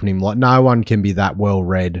people helping him. Like no one can be that well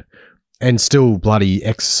read and still bloody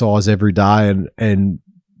exercise every day and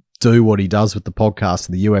do what he does with the podcast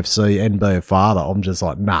and the UFC and be a father. I'm just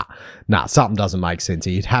like, nah, something doesn't make sense.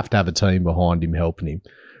 He'd have to have a team behind him helping him.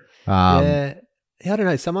 I don't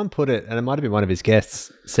know. Someone put it, and it might have been one of his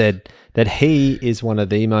guests, said that he is one of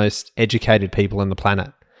the most educated people on the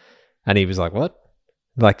planet. And he was like, what?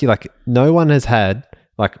 Like no one has had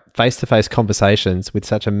like face-to-face conversations with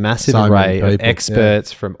such a massive array of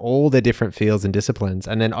experts from all their different fields and disciplines.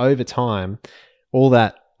 And then over time, all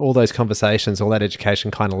those conversations, all that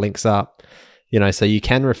education kind of links up, you know, so you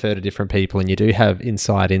can refer to different people and you do have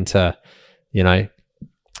insight into, you know,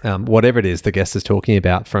 whatever it is the guest is talking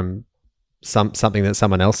about from something that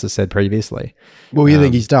someone else has said previously. Well, you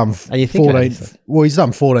think he's done 14? Well, he's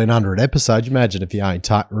done 1,400 episodes. Imagine if he only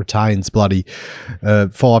retains bloody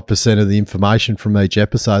 5% of the information from each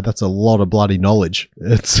episode. That's a lot of bloody knowledge.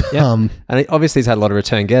 It's and obviously he's had a lot of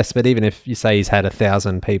return guests. But even if you say he's had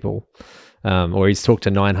 1,000 people, or he's talked to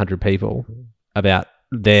 900 people about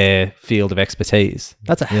their field of expertise,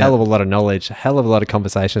 that's a hell of a lot of knowledge, a hell of a lot of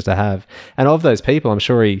conversations to have. And of those people, I'm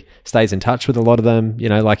sure he stays in touch with a lot of them, you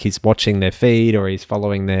know, like he's watching their feed or he's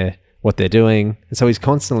following what they're doing. And so he's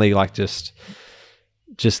constantly like just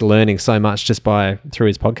learning so much just through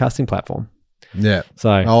his podcasting platform. Yeah. So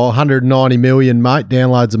 190 million, mate,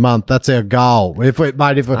 downloads a month. That's our goal. If we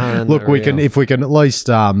can at least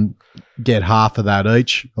get half of that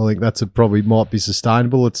each. I think that's probably might be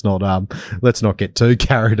sustainable. It's not. Let's not get too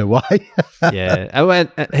carried away. Yeah.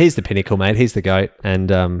 And he's the pinnacle, mate. He's the GOAT,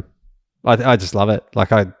 and I just love it.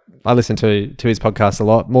 Like I listen to his podcast a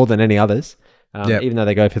lot more than any others. Even though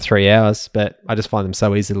they go for 3 hours, but I just find them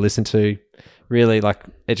so easy to listen to. Really like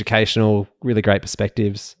educational, really great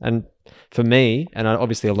perspectives, and for me, and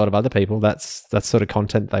obviously a lot of other people, that's sort of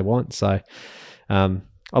content they want. So I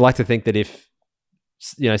like to think that if,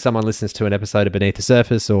 you know, someone listens to an episode of Beneath the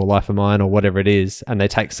Surface or Life of Mine or whatever it is, and they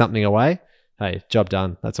take something away, hey, job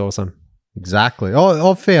done. That's awesome. Exactly.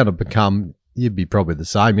 I've found it you'd be probably the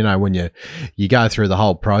same, you know, when you go through the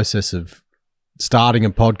whole process of starting a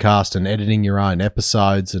podcast and editing your own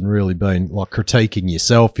episodes and really being like critiquing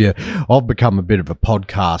yourself. I've become a bit of a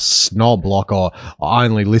podcast snob. Like I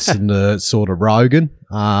only listen to sort of Rogan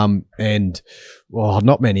and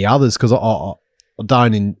not many others because I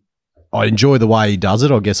enjoy the way he does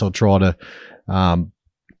it. I guess I'll try to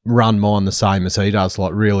run mine the same as he does,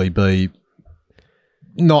 like really be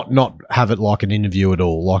not have it like an interview at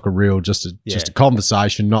all, like a real just a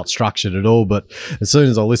conversation, not structured at all. But as soon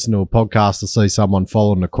as I listen to a podcast, I see someone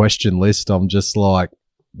following a question list, I'm just like,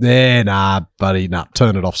 nah, buddy,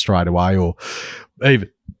 turn it off straight away. Or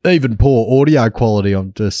even poor audio quality,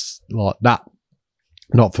 I'm just like,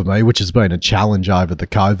 not for me, which has been a challenge over the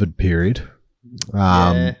COVID period.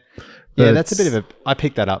 That's a bit of I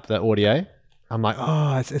picked that up, the audio. I'm like,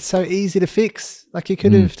 it's so easy to fix. Like you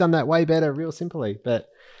could have done that way better, real simply,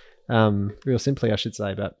 I should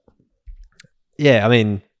say. But yeah, I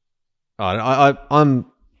mean, I'm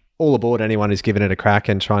all aboard anyone who's giving it a crack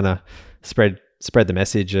and trying to spread the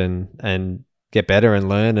message and get better and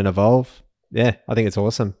learn and evolve. Yeah, I think it's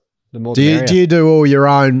awesome. The more the merrier. Do you do all your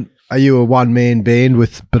own? Are you a one-man band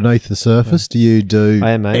with Beneath the Surface? Do you do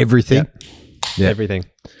I am, mate. everything? Yep. Everything.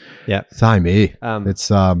 Yeah. Same here. It's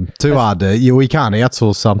too hard to. We can't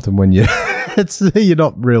outsource something when you you're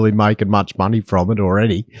not really making much money from it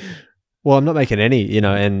already. Well, I'm not making any,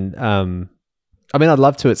 and I mean, I'd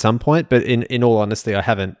love to at some point, but in all honesty, I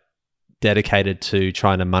haven't dedicated to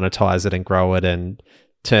trying to monetize it and grow it and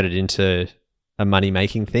turn it into a money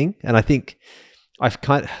making thing. And I think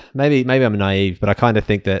maybe I'm naive, but I kind of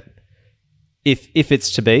think that if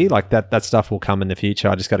it's to be like that stuff will come in the future.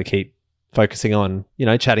 I just got to keep focusing on,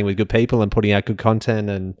 chatting with good people and putting out good content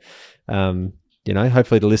and,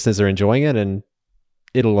 hopefully the listeners are enjoying it and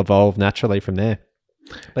it'll evolve naturally from there.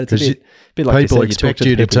 But it's a bit like people expect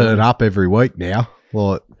you to turn up every week now.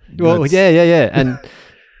 Well, yeah. And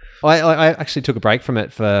I actually took a break from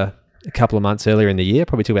it for a couple of months earlier in the year,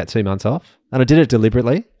 probably took about 2 months off. And I did it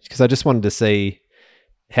deliberately because I just wanted to see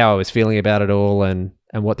how I was feeling about it all and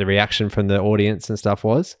what the reaction from the audience and stuff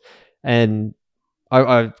was. And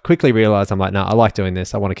I quickly realized, I'm like, no, I like doing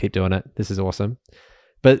this. I want to keep doing it. This is awesome.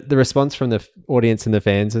 But the response from the audience and the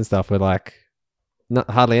fans and stuff were like,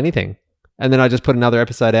 hardly anything. And then I just put another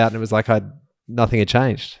episode out and it was like nothing had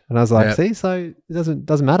changed. And I was like, see, so it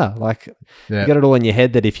doesn't matter. Like you got it all in your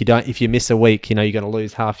head that if you miss a week, you're going to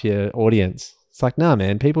lose half your audience. It's like, nah,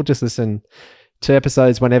 man, people just listen to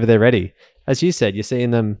episodes whenever they're ready. As you said, you're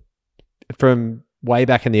seeing them from way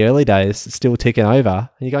back in the early days, still ticking over.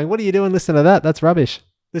 And you're going, what are you doing listening to that? That's rubbish.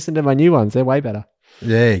 Listen to my new ones. They're way better.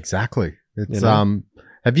 Yeah, exactly. It's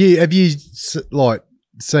have you like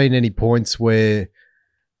seen any points where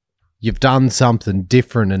you've done something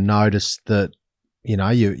different and noticed that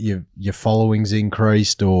your following's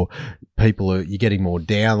increased or you're getting more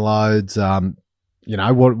downloads?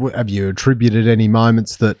 What have you attributed any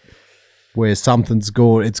moments that where something's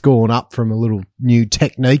gone up from a little new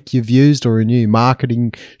technique you've used or a new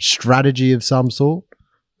marketing strategy of some sort?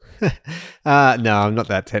 No, I'm not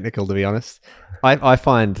that technical, to be honest. I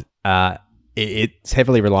find it's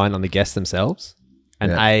heavily reliant on the guests themselves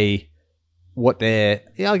and what they're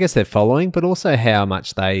following, but also how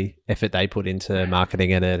much effort they put into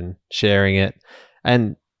marketing it and sharing it,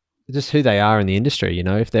 and just who they are in the industry.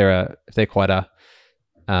 If they're quite a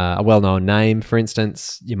well-known name, for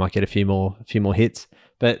instance, you might get a few more hits.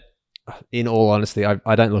 But in all honesty,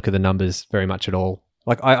 I don't look at the numbers very much at all.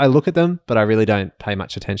 Like I look at them, but I really don't pay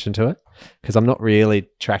much attention to it because I'm not really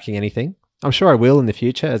tracking anything. I'm sure I will in the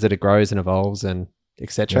future as it grows and evolves and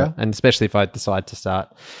etc. And especially if I decide to start,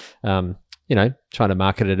 trying to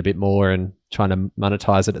market it a bit more and trying to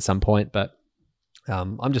monetize it at some point. But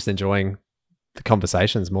I'm just enjoying the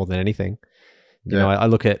conversations more than anything. I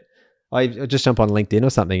just jump on LinkedIn or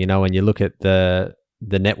something, and you look at the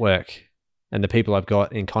network and the people I've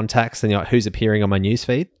got in contacts and who's appearing on my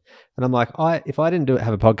newsfeed. And I'm like, if I didn't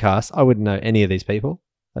have a podcast, I wouldn't know any of these people.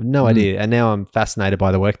 I have no idea. And now I'm fascinated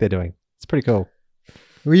by the work they're doing. It's pretty cool.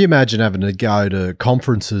 Well, you imagine having to go to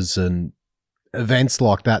conferences and events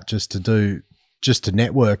like that just to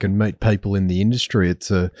network and meet people in the industry.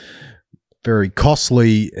 It's a very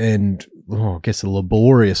costly and I guess a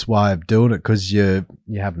laborious way of doing it because you're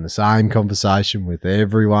having the same conversation with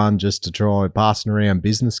everyone just to try passing around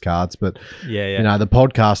business cards. But the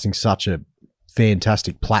podcasting's such a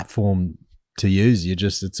fantastic platform to use.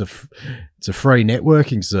 It's a free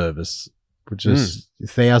networking service, which is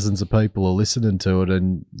thousands of people are listening to it,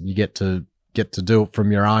 and you get to do it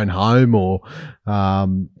from your own home or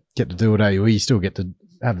get to do it. You still get to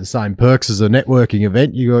have the same perks as a networking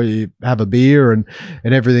event. You have a beer and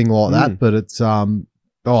everything like that. But it's I'm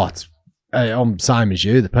same as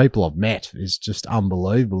you. The people I've met is just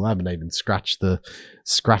unbelievable. I haven't even scratched the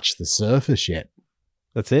surface yet.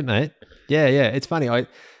 That's it, mate. Yeah. It's funny. I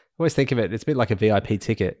always think of it. It's a bit like a VIP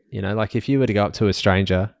ticket. Like if you were to go up to a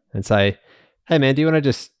stranger and say, "Hey, man, do you want to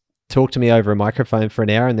just talk to me over a microphone for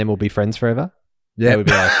an hour and then we'll be friends forever?" Yeah, they would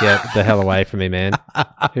be like, "Get the hell away from me, man."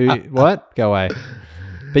 What? Go away.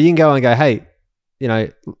 But you can go and go, "Hey,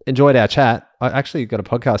 enjoyed our chat. I actually got a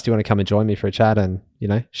podcast. Do you want to come and join me for a chat and,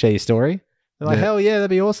 share your story?" They're like, "Hell yeah, that'd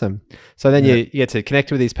be awesome." So then you get to connect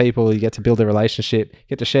with these people. You get to build a relationship. You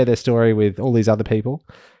get to share their story with all these other people.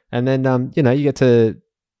 And then, you get to,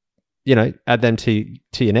 add them to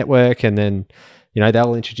your network. And then,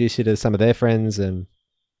 they'll introduce you to some of their friends. And,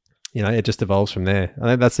 it just evolves from there. I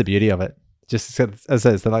think that's the beauty of it. Just as I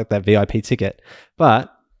said, it's like that VIP ticket.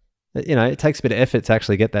 But it takes a bit of effort to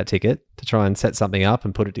actually get that ticket, to try and set something up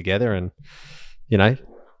and put it together and,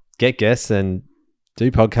 get guests and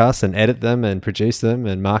do podcasts and edit them and produce them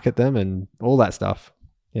and market them and all that stuff.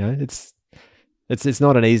 It's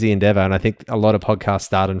not an easy endeavor. And I think a lot of podcasts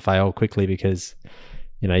start and fail quickly because,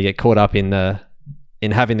 you get caught up in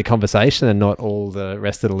having the conversation and not all the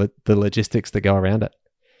rest of the logistics that go around it.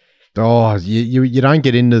 Oh, you don't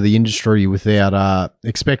get into the industry without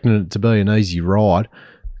expecting it to be an easy ride,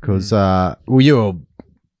 because we've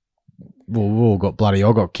all got I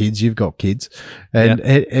got kids, you've got kids, and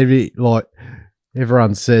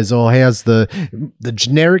everyone says, "Oh, how's the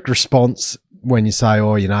generic response when you say,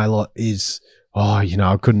 oh, I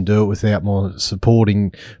couldn't do it without my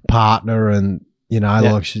supporting partner, and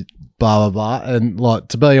like she, blah blah blah." And like,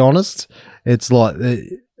 to be honest, it's like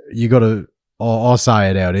you got to. I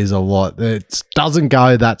say it how it is a lot. It doesn't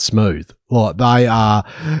go that smooth. Like, they are,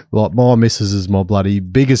 like, my missus is my bloody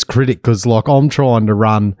biggest critic, because like I'm trying to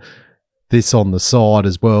run this on the side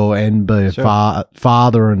as well, and be a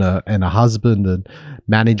father and a husband, and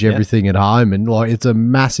manage everything at home, and like it's a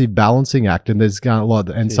massive balancing act. And there's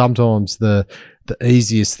going and sometimes the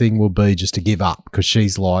easiest thing will be just to give up, because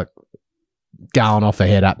she's like going off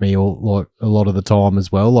ahead at me, or like a lot of the time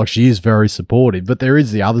as well. Like, she is very supportive, but there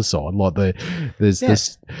is the other side. Like there's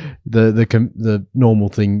the normal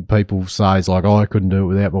thing people say is like, oh, I couldn't do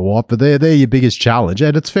it without my wife, but they're your biggest challenge,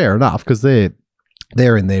 and it's fair enough, because they're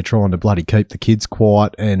in there trying to bloody keep the kids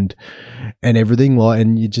quiet and everything, like,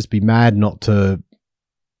 and you'd just be mad not to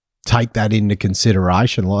take that into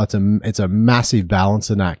consideration. Like, it's a massive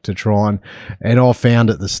balancing act to try and I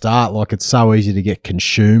found at the start, like, it's so easy to get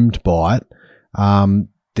consumed by it,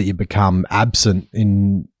 that you become absent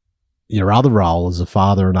in your other role as a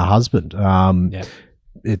father and a husband.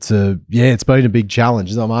 It's been a big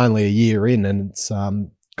challenge. I'm only a year in, and it's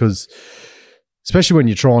because especially when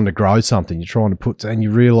you're trying to grow something, you're trying to put, and you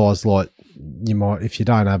realise, like, you might, if you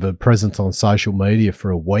don't have a presence on social media for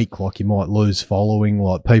a week, like, you might lose following,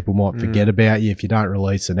 like, people might forget about you if you don't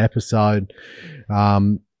release an episode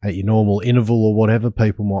at your normal interval or whatever.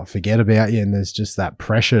 People might forget about you, and there's just that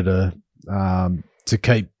pressure to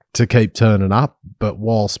keep turning up, but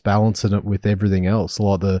whilst balancing it with everything else,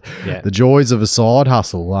 like the joys of a side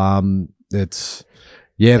hustle. That's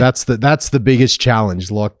the biggest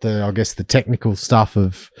challenge. Like, I guess the technical stuff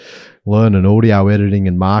of learning audio editing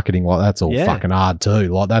and marketing, like, that's all fucking hard too.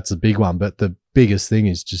 Like, that's a big one. But the biggest thing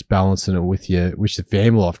is just balancing it with your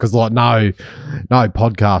family life, because like no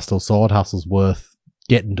podcast or side hustle's worth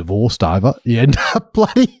getting divorced over. You end up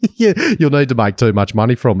bloody you'll need to make too much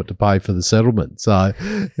money from it to pay for the settlement. So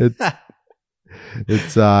it's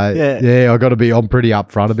I got to be. I'm pretty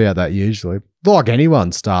upfront about that usually. Like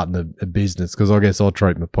anyone starting a business, because I guess I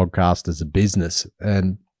treat my podcast as a business,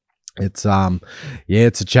 and it's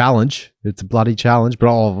it's a challenge. It's a bloody challenge, but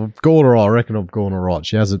I've gone all right. I reckon I've gone all right.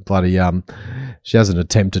 She hasn't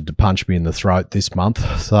attempted to punch me in the throat this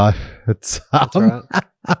month, so it's That's right.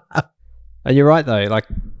 And you're right though. Like,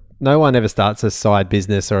 no one ever starts a side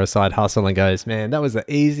business or a side hustle and goes, "Man, that was the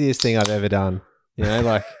easiest thing I've ever done."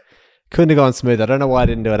 Like, couldn't have gone smooth. I don't know why I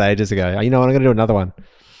didn't do it ages ago. You know what? I'm going to do another one.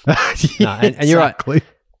 And you're right.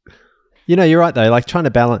 You're right though. Like, trying to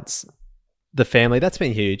balance the family, that's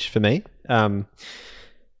been huge for me. And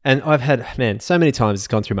I've had, so many times it's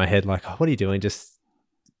gone through my head, like, oh, what are you doing? Just,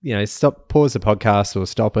 pause the podcast, or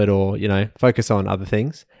stop it, or, focus on other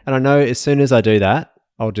things. And I know as soon as I do that,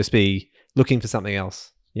 I'll just be looking for something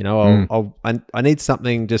else. I need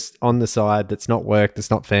something just on the side that's not work, that's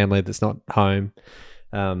not family, that's not home.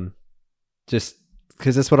 Just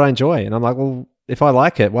because that's what I enjoy. And I'm like, well, if I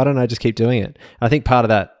like it, why don't I just keep doing it? I think part of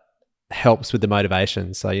that helps with the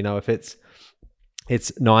motivation. So, if it's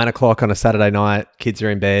 9:00 on a Saturday night, kids are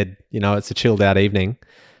in bed, it's a chilled out evening,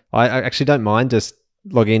 I actually don't mind just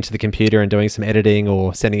logging into the computer and doing some editing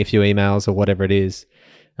or sending a few emails or whatever it is.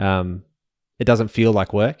 It doesn't feel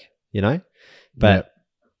like work, but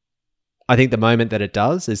I think the moment that it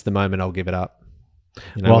does is the moment I'll give it up.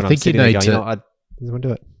 Well, I think you need to. I just want to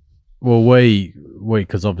do it. Well, we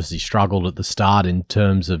because obviously struggled at the start in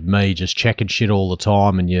terms of me just checking shit all the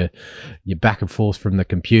time, and you're back and forth from the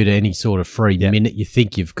computer. Any sort of free minute you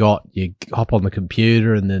think you've got, you hop on the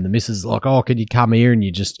computer, and then the missus is like, "Oh, can you come here?" And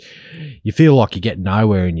you feel like you get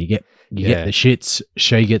nowhere, and you get the shits.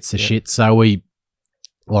 She gets the shits. So we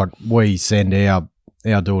send our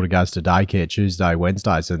daughter goes to daycare Tuesday,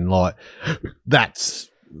 Wednesdays, and like that's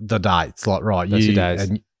the day. It's like, right, that's your days.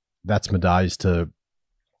 And that's my days to.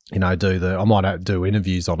 I might do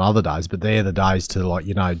interviews on other days, but they're the days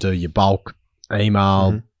to do your bulk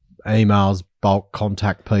emails, bulk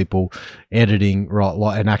contact people, editing,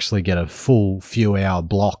 right, and actually get a full few hour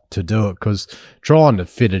block to do it, because trying to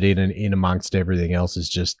fit it in amongst everything else is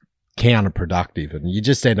just counterproductive, and you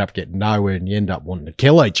just end up getting nowhere, and you end up wanting to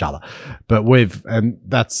kill each other. But we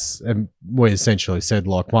essentially said,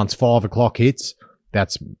 like, once 5:00 hits,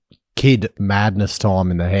 that's kid madness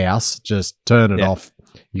time in the house. Just turn it off.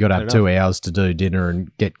 You got to have 2 hours to do dinner and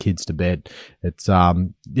get kids to bed. It's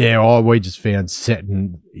we just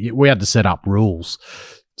found we had to set up rules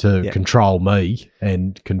to control me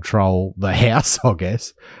and control the house, I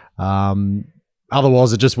guess.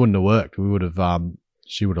 Otherwise, it just wouldn't have worked. We would have.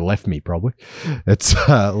 She would have left me probably. It's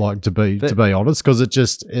to be honest, because it's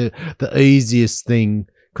just the easiest thing.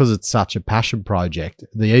 Because it's such a passion project,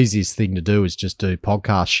 the easiest thing to do is just do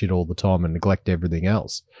podcast shit all the time and neglect everything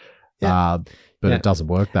else. But it doesn't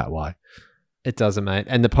work that way. It doesn't, mate.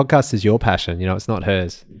 And the podcast is your passion. It's not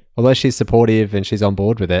hers. Although she's supportive and she's on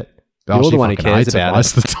board with it, you're the one who cares about it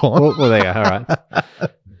most of the time. Well, there you go. All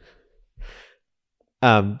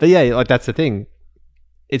right. But yeah, like that's the thing.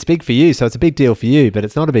 It's big for you, so it's a big deal for you, but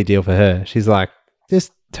it's not a big deal for her. She's like,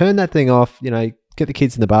 just turn that thing off. Get the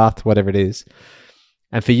kids in the bath, whatever it is.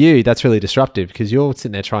 And for you, that's really disruptive because you're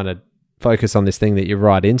sitting there trying to focus on this thing that you're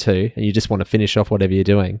right into and you just want to finish off whatever you're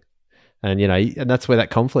doing. And, and that's where that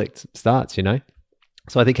conflict starts,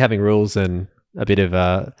 So I think having rules and a bit of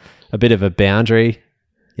a boundary,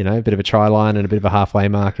 a bit of a try line and a bit of a halfway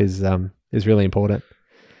mark is really important.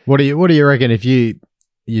 What do you reckon if you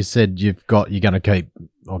said you're going to keep,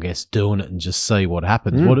 I guess, doing it and just see what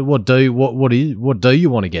happens? What do you want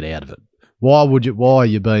to get out of it? Why are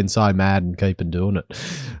you being so mad and keeping doing it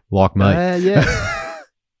like me?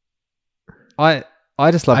 I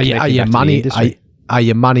just love connecting back to the industry. Are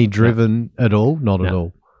you money driven at all? Not at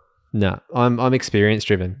all. No, I'm experience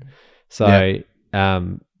driven. So,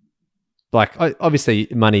 obviously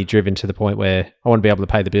money driven to the point where I want to be able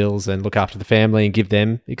to pay the bills and look after the family and give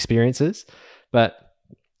them experiences. But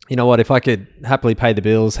you know what? If I could happily pay the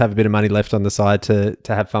bills, have a bit of money left on the side to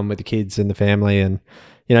have fun with the kids and the family and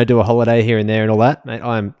do a holiday here and there and all that, mate,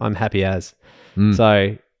 I'm happy as.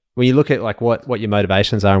 So when you look at like what your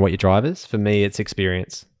motivations are and what your drivers, for me, it's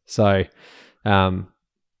experience. So,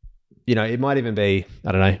 it might even be,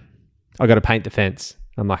 I don't know, I got to paint the fence.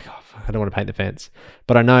 I'm like, I don't want to paint the fence,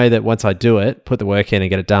 but I know that once I do it, put the work in and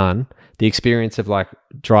get it done, the experience of like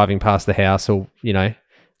driving past the house or,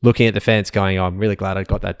 looking at the fence going, I'm really glad I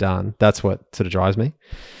got that done. That's what sort of drives me.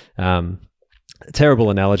 Terrible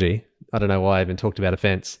analogy. I don't know why I even talked about a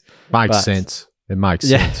fence. Makes sense. It makes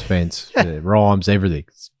sense. Fence, rhymes, everything.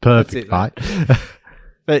 It's perfect, mate.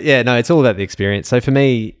 But yeah, no, it's all about the experience. So for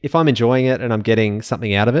me, if I'm enjoying it and I'm getting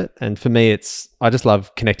something out of it, and for me, I just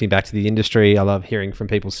love connecting back to the industry. I love hearing from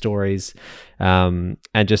people's stories, and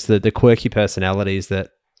just the quirky personalities that,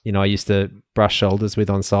 I used to brush shoulders with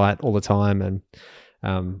on site all the time. And,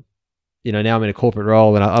 now I'm in a corporate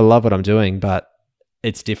role and I love what I'm doing, but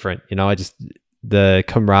it's different. The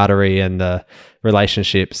camaraderie and the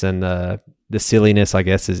relationships and the silliness, I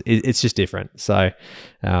guess, it's just different. So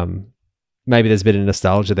maybe there's a bit of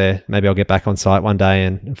nostalgia there. Maybe I'll get back on site one day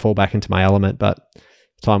and fall back into my element, but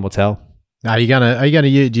time will tell. Are you gonna do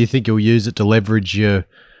you think you'll use it to leverage your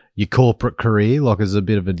corporate career, like as a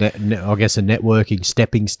bit of a networking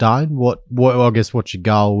stepping stone? What what's your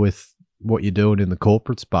goal with what you're doing in the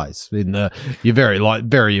corporate space? You're very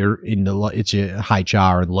into it's your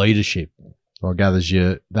HR and leadership. I gather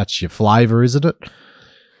that's your flavour, isn't it?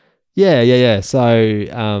 Yeah. So,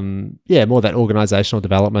 more that organisational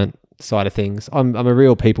development side of things. I'm a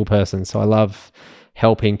real people person, so I love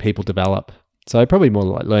helping people develop. So probably more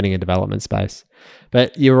like learning and development space.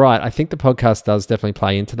 But you're right. I think the podcast does definitely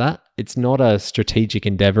play into that. It's not a strategic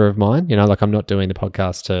endeavour of mine. Like I'm not doing the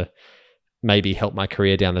podcast to maybe help my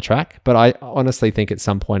career down the track, but I honestly think at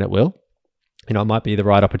some point it will. It might be the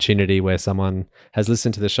right opportunity where someone has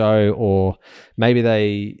listened to the show, or maybe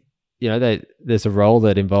there's a role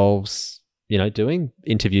that involves, doing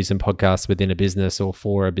interviews and podcasts within a business or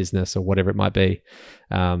for a business or whatever it might be.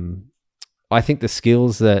 I think the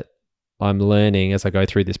skills that I'm learning as I go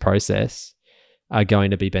through this process are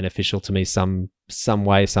going to be beneficial to me some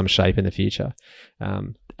way, some shape in the future.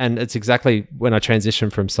 And it's exactly when I transition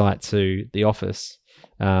from site to the office,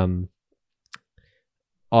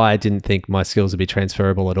 I didn't think my skills would be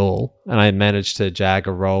transferable at all. And I managed to jag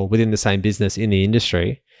a role within the same business in the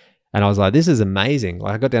industry. And I was like, this is amazing.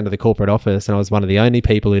 Like I got down to the corporate office and I was one of the only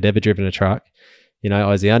people who'd ever driven a truck. I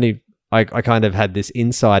was the only, I kind of had this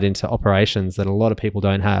insight into operations that a lot of people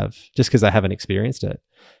don't have just because they haven't experienced it.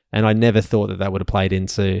 And I never thought that would have played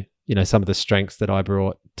into, some of the strengths that I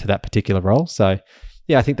brought to that particular role. So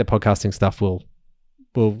yeah, I think the podcasting stuff will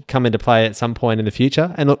come into play at some point in the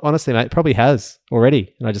future. And look, honestly, mate, it probably has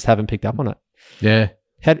already, and I just haven't picked up on it. Yeah.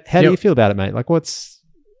 How do you feel about it, mate? Like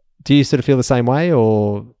do you sort of feel the same way,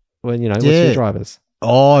 or when, what's your drivers?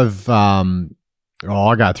 I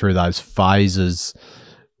go through those phases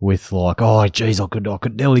with like, oh geez, I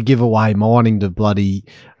could nearly give away mining to bloody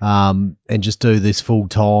and just do this full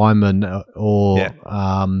time and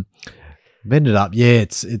ended up,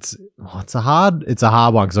 it's a hard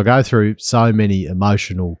one because I go through so many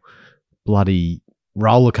emotional bloody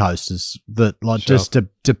roller coasters that like just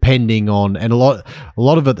depending on, and a lot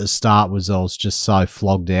of it at the start was I was just so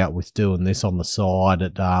flogged out with doing this on the side.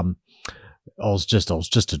 I was just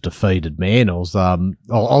a defeated man. I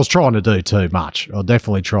was trying to do too much. I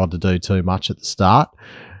definitely tried to do too much at the start,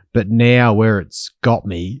 but now where it's got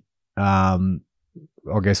me,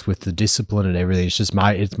 I guess with the discipline and everything,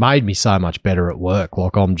 it's made me so much better at work.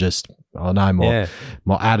 Like I know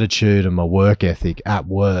my attitude and my work ethic at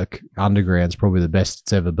work, underground's probably the best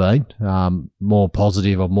it's ever been. More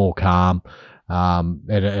positive, I'm more calm,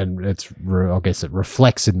 and I guess it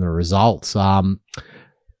reflects in the results.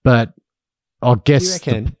 But I guess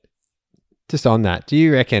just on that, do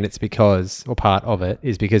you reckon it's because, or part of it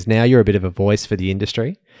is because now you're a bit of a voice for the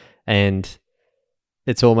industry, and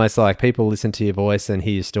it's almost like people listen to your voice and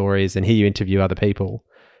hear your stories and hear you interview other people.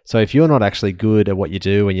 So if you're not actually good at what you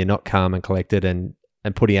do and you're not calm and collected and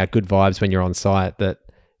putting out good vibes when you're on site, that,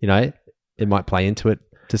 you know, it might play into it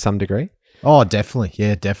to some degree. Oh, definitely.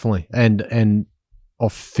 Yeah, definitely. And I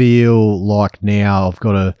feel like now I've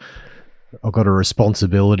got a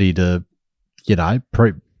responsibility to, you know,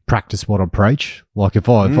 practice what I preach. Like if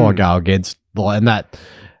I go against, like, and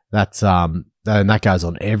that goes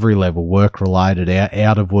on every level, work related,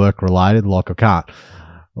 out of work related. Like I can't,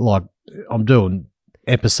 like I'm doing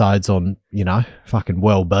episodes on, you know, fucking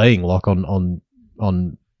well-being, like on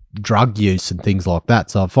drug use and things like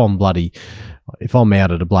that. So if I'm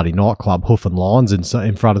out at a bloody nightclub hoofing lines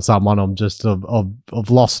in front of someone, I've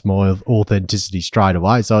lost my authenticity straight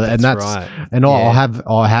away. So right. And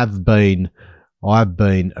I have been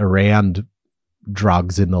around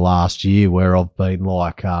drugs in the last year where I've been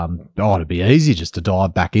like, it'd be easy just to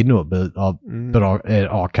dive back into it, but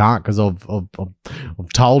I can't because I've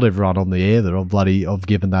told everyone on the air that I've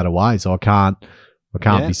given that away, so I can't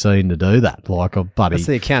be seen to do that. Like that's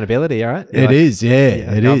the accountability, all right? It is.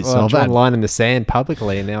 I've drawn a line in the sand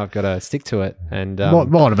publicly, and now I've got to stick to it. And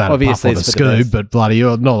might have had obviously a puff on the Scoob, but bloody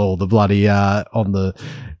not all the bloody on the,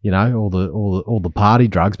 you know, all the party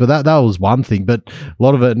drugs. But that was one thing. But a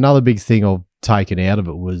lot of it, another big thing I've taken out of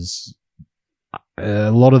it was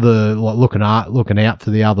a lot of the like looking out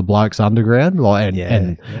for the other blokes underground, like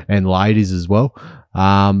and ladies as well.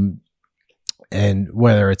 And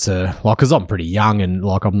whether it's because I'm pretty young and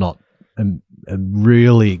like I'm not a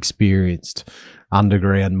really experienced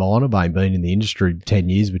underground miner, but I've been in the industry 10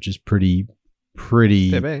 years, which is pretty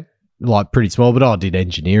small. But I did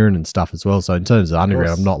engineering and stuff as well. So in terms of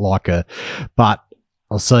underground, I'm not like but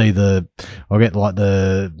I'll see I get like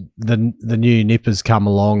the new nippers come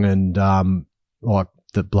along and like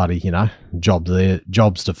the bloody, you know,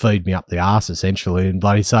 jobs to feed me up the arse essentially, and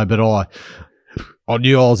bloody so. But I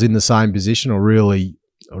knew I was in the same position. I really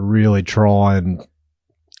try and,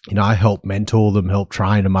 you know, help mentor them, help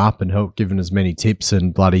train them up, and help give them as many tips.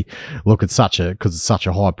 And bloody look, because it's such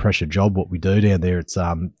a high pressure job what we do down there. It's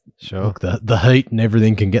sure. Look, the heat and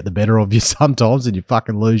everything can get the better of you sometimes, and you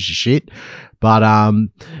fucking lose your shit. But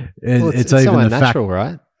it's even so the unnatural, fact,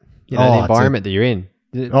 right? You know, the environment that you're in.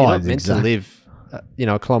 You're not meant to live,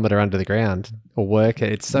 a kilometre under the ground or work.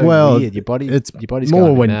 It's so weird. Your body's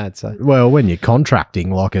more going mad. So when you're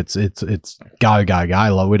contracting, like it's go. Like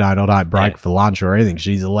I don't break for lunch or anything.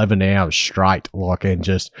 She's 11 hours straight, like in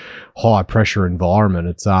just high pressure environment.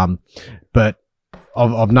 It's but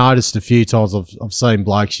I've noticed a few times I've seen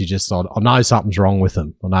blokes. I know something's wrong with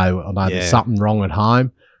them. I know there's something wrong at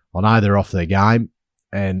home. I know they're off their game,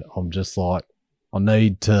 and I'm just like, I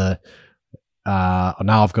need to. I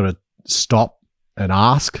know I've got to stop and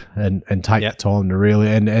ask and take the time to really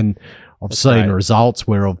and I've seen results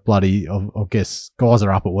where I guess guys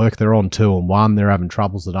are up at work, they're on 2 and 1, they're having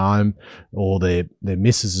troubles at home, or their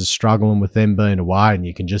missus is struggling with them being away, and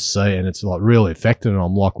you can just see, and it's like really affected. And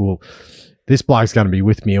I'm like, well, this bloke's going to be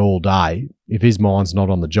with me all day. If his mind's not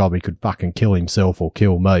on the job, he could fucking kill himself or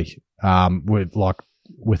kill me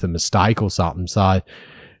with a mistake or something. So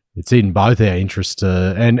it's in both our interests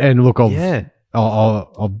to and look,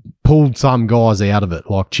 I've pulled some guys out of it,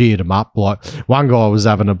 like cheered them up. Like one guy was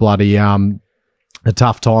having a bloody a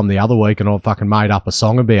tough time the other week, and I fucking made up a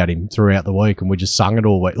song about him throughout the week, and we just sung it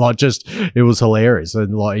all week. Like it was hilarious,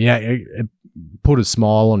 and like it put a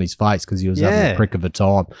smile on his face because he was having a prick of a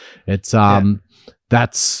time. It's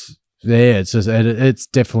it's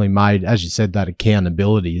definitely made, as you said, that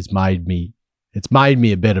accountability has made me. It's made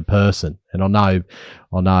me a better person, and I know,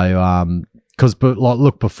 because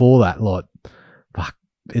look, before that, like. Fuck,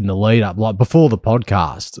 in the lead up, like before the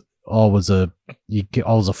podcast, I was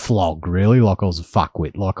a flog, really. Like I was a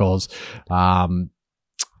fuckwit. Like I was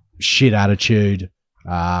shit attitude,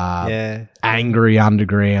 angry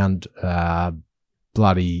underground,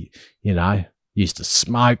 bloody, used to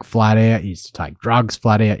smoke flat out, used to take drugs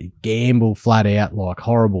flat out, gamble flat out, like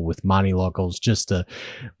horrible with money. Like I was just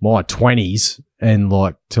my 20s and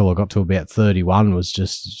like till I got to about 31 was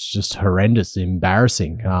just horrendous,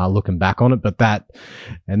 embarrassing, looking back on it. But that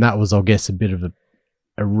was, I guess, a bit of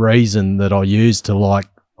a reason that I used to, like,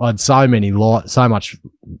 I had so much,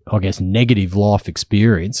 I guess, negative life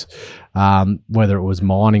experience, whether it was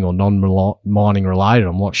mining or non-mining related.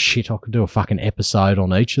 I'm like, shit, I could do a fucking episode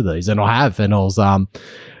on each of these. And I have. And I was, I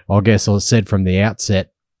guess I said from the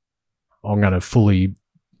outset, I'm going to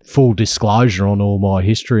full disclosure on all my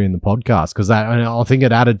history in the podcast, because I think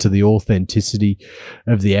it added to the authenticity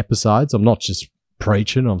of the episodes. I'm not just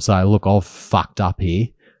preaching. I'm saying, look, I've fucked up here.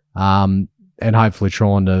 And hopefully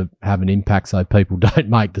trying to have an impact so people don't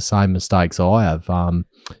make the same mistakes I have.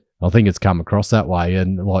 I think it's come across that way.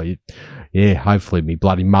 And like, yeah, hopefully me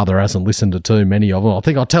bloody mother hasn't listened to too many of them. I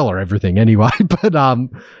think I tell her everything anyway, but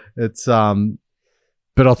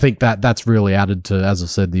but I think that's really added to, as I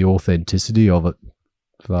said, the authenticity of it.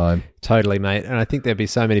 So totally, mate. And I think there'd be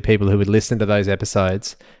so many people who would listen to those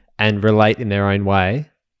episodes and relate in their own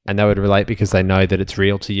way. And they would relate because they know that it's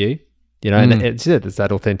real to you. And it's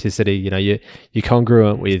that authenticity. You're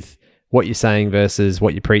congruent with what you're saying versus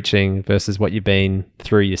what you're preaching versus what you've been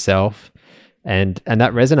through yourself, and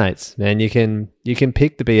that resonates, man. You can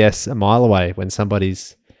pick the BS a mile away when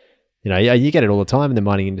somebody's, you get it all the time in the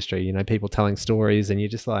mining industry. People telling stories, and you're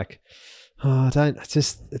just like, oh,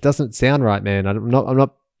 it doesn't sound right, man. I'm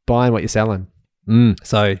not buying what you're selling.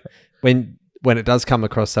 So when it does come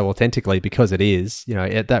across so authentically, because it is,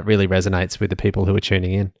 that really resonates with the people who are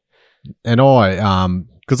tuning in. And I,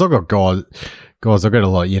 because I've got guys, I get a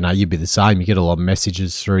lot, you'd be the same. You get a lot of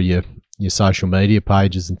messages through your social media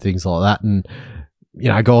pages and things like that. And,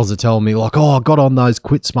 guys are telling me like, oh, I got on those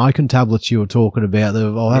quit smoking tablets you were talking about.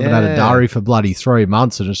 I haven't had a durry for bloody 3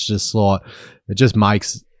 months. And it's just like, it just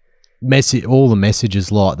makes all the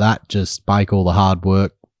messages like that just make all the hard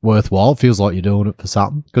work worthwhile. It feels like you're doing it for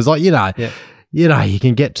something. Because like, you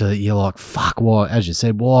can get to, you're like, fuck, why, as you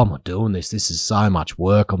said, why am I doing this? This is so much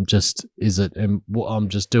work. I'm just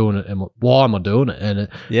doing it. And why am I doing it? And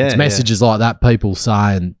it's messages like that, people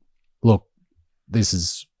saying, look, this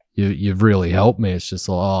is, you've really helped me. It's just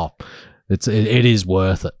like, oh, it is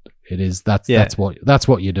worth it. It is, that's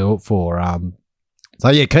what you do it for. So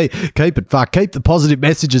yeah, keep it, keep the positive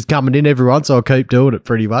messages coming in, everyone. So I'll keep doing it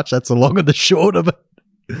pretty much. That's the long and the short of it.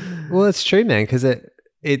 Well, it's true, man. Cause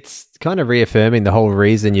it's kind of reaffirming the whole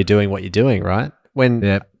reason you're doing what you're doing, right?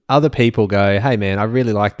 When other people go, hey man, I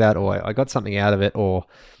really like that, or I got something out of it, or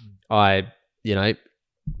I,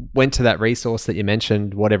 went to that resource that you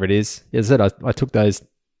mentioned, whatever it is. As I said, I took those,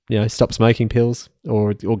 stop smoking pills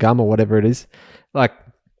or gum or whatever it is. Like,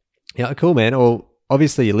 cool, man. Or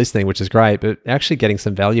obviously you're listening, which is great, but actually getting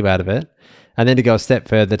some value out of it. And then to go a step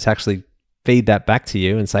further to actually feed that back to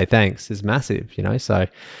you and say thanks is massive, So,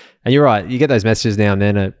 and you're right, you get those messages now and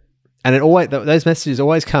then, and it always, those messages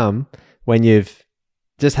always come when you've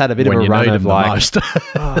just had a bit of a run of like,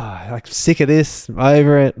 like sick of this, I'm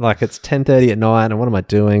over it. Like it's 10:30 at night, and what am I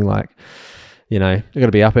doing? Like, I've got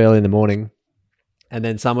to be up early in the morning, and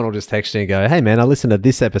then someone will just text you and go, "Hey man, I listened to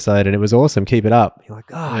this episode and it was awesome. Keep it up." You're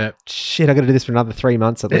like, shit, I got to do this for another 3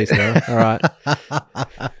 months at least now. All right.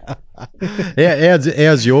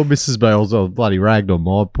 How's your missus been? I was bloody ragged on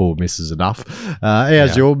my poor missus enough.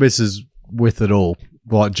 How's your missus with it all?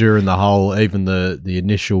 Like during the whole, even the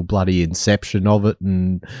initial bloody inception of it,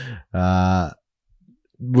 and a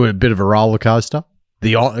bit of a roller coaster.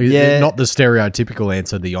 Not the stereotypical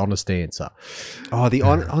answer, the honest answer. Oh, the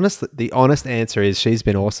honest answer is she's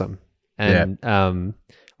been awesome, and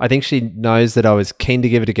I think she knows that I was keen to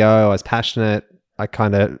give it a go. I was passionate. I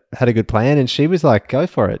kind of had a good plan, and she was like, "Go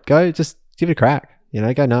for it. Go, just give it a crack.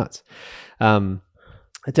 Go nuts." I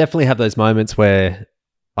definitely have those moments where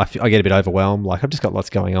I get a bit overwhelmed. Like I've just got lots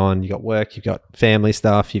going on. You got work, you've got family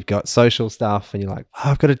stuff, you've got social stuff, and you're like,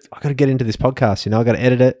 oh, I've got to get into this podcast. I've got to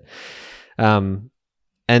edit it. And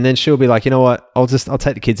then she'll be like, you know what? I'll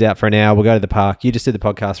take the kids out for an hour. We'll go to the park. You just do the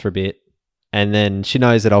podcast for a bit, and then she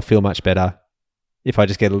knows that I'll feel much better if I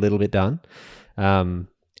just get a little bit done.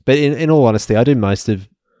 But in all honesty, I do most of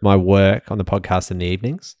my work on the podcast in the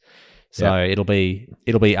evenings. So it'll be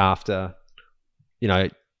after, you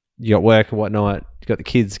got work and whatnot, you got the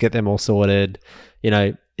kids, get them all sorted,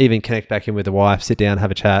 even connect back in with the wife, sit down,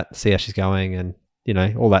 have a chat, see how she's going, and,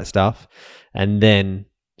 all that stuff. And then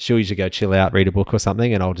she'll usually go chill out, read a book or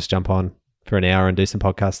something, and I'll just jump on for an hour and do some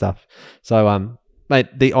podcast stuff. So, mate,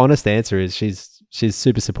 the honest answer is she's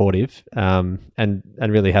super supportive, and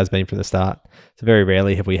really has been from the start. So very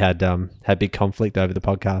rarely have we had big conflict over the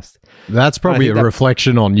podcast. That's probably a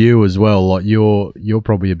reflection on you as well. Like you're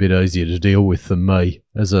probably a bit easier to deal with than me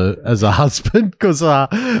as a husband, because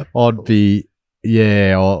I'd be I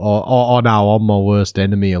know I'm my worst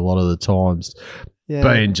enemy a lot of the times. Yeah.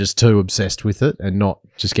 Being just too obsessed with it and not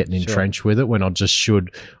just getting entrenched with it when I'll just be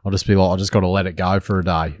like, I just got to let it go for a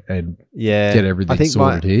day and get everything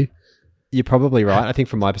sorted here. You're probably right. I think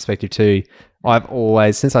from my perspective too, I've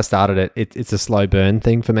always, since I started it's a slow burn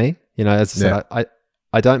thing for me. You know, as I said,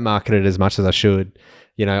 I don't market it as much as I should.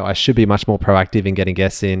 You know, I should be much more proactive in getting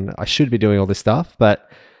guests in. I should be doing all this stuff, but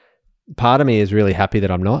part of me is really happy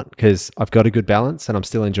that I'm not, because I've got a good balance and I'm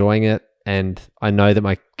still enjoying it. And I know that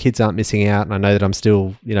my kids aren't missing out, and I know that I'm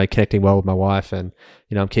still, you know, connecting well with my wife, and,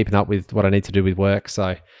 you know, I'm keeping up with what I need to do with work.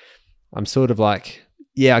 So I'm sort of like,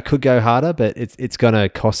 yeah, I could go harder, but it's going to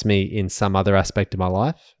cost me in some other aspect of my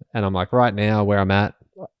life. And I'm like, right now where I'm at,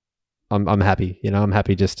 I'm happy. You know, I'm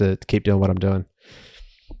happy just to keep doing what I'm doing.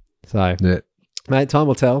 So, mate, time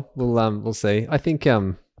will tell. We'll see. I think, as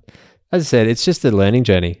I said, it's just a learning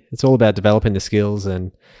journey. It's all about developing the skills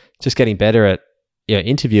and just getting better at, you know,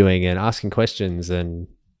 interviewing and asking questions and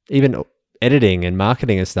even editing and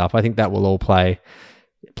marketing and stuff. I think that will all play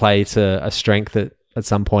to a strength at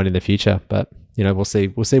some point in the future. But, you know, we'll see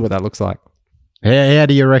what that looks like. How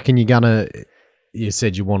do you reckon you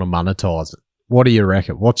said you want to monetize it. What do you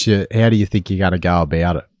reckon? How do you think you're going to go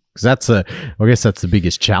about it? Because I guess that's the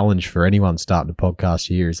biggest challenge for anyone starting a podcast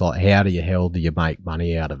here, is like, how do you make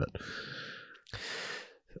money out of it?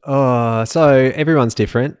 So everyone's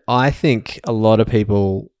different. I think a lot of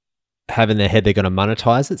people have in their head they're going to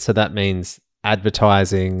monetize it. So that means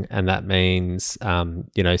advertising, and that means,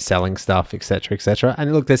 you know, selling stuff, et cetera, et cetera.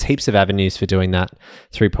 And look, there's heaps of avenues for doing that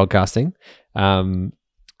through podcasting.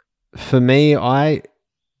 For me, I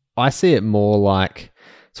see it more like,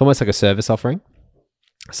 it's almost like a service offering.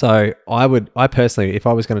 So I personally, if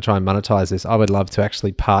I was going to try and monetize this, I would love to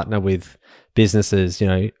actually partner with businesses, you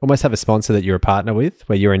know, almost have a sponsor that you're a partner with,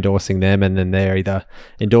 where you're endorsing them and then they're either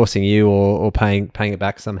endorsing you or paying it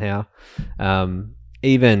back somehow.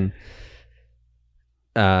 Even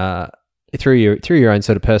through your own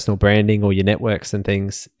sort of personal branding or your networks and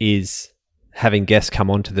things, is having guests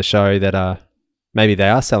come onto the show that are, maybe they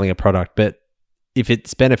are selling a product, but if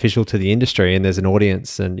it's beneficial to the industry and there's an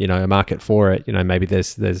audience and, you know, a market for it, you know, maybe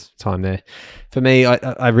there's time there. For me,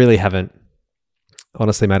 I really haven't,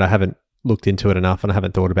 honestly, mate, I haven't looked into it enough, and I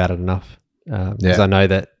haven't thought about it enough, because I know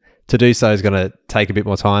that to do so is going to take a bit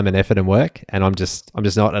more time and effort and work, and I'm just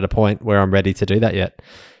not at a point where I'm ready to do that yet.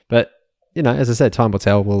 But, you know, as I said, time will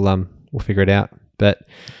tell. We'll figure it out. But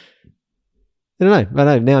I don't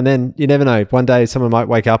know. Now and then, you never know. One day someone might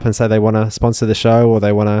wake up and say they want to sponsor the show, or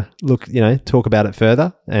they want to talk about it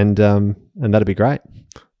further, and that'd be great.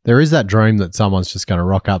 There is that dream that someone's just going to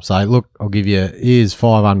rock up, say, look, I'll give you, here's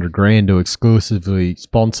 $500,000 to exclusively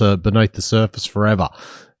sponsor Beneath the Surface forever.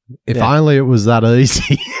 If only it was that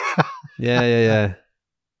easy. Yeah.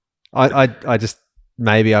 I just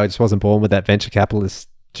wasn't born with that venture capitalist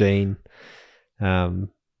gene. But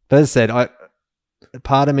as I said,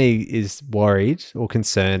 part of me is worried or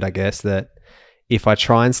concerned, I guess, that if I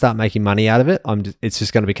try and start making money out of it, it's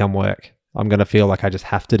just going to become work. I'm going to feel like I just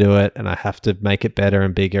have to do it, and I have to make it better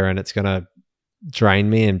and bigger, and it's going to drain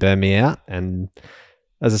me and burn me out. And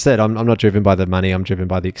as I said, I'm not driven by the money. I'm driven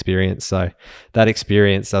by the experience. So that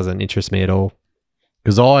experience doesn't interest me at all.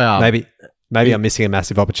 Because maybe I'm missing a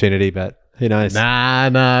massive opportunity, but who knows?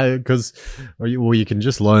 Nah. Because you can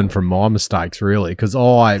just learn from my mistakes, really. Because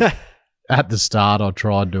at the start, I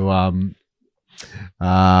tried to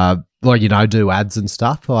do ads and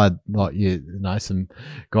stuff. Some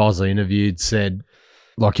guys I interviewed said,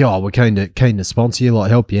 like, we're keen to sponsor you, like,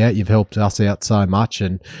 help you out. You've helped us out so much,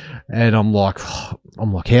 and I'm like,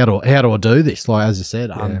 how do I do this? Like, as I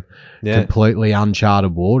said, completely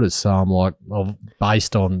uncharted waters. So I'm like,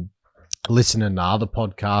 based on listening to other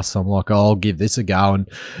podcasts, I'm like, I'll give this a go. And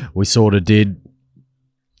we sort of did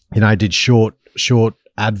short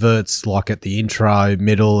adverts, like at the intro,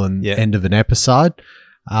 middle, and end of an episode.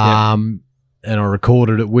 And I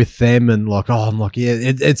recorded it with them, and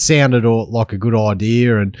it sounded like a good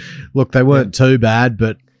idea. And look, they weren't too bad,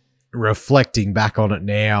 but reflecting back on it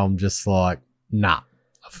now, I'm just like, nah,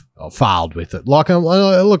 I failed with it. Like,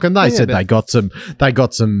 and they said they got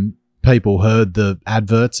some people heard the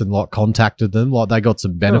adverts and contacted them, like they got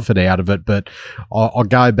some benefit out of it. But I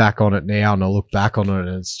go back on it now and I look back on it,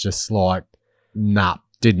 and it's just like, nah,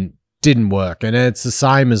 didn't didn't work. And it's the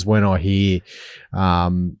same as when I hear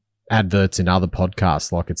adverts in other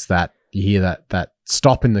podcasts. Like it's that you hear that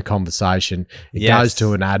stop in the conversation. It goes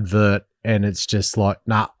to an advert and it's just like,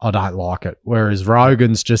 nah, I don't like it. Whereas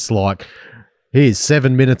Rogan's just like, here's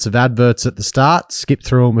 7 minutes of adverts at the start. Skip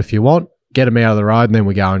through them if you want. Get them out of the road, and then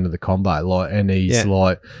we go into the combo. Like, and he's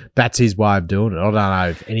like, that's his way of doing it. I don't know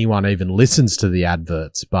if anyone even listens to the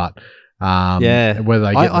adverts, but whether they get the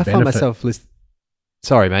benefit. Find myself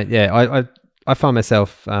sorry, mate. Yeah, I find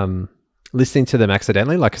myself listening to them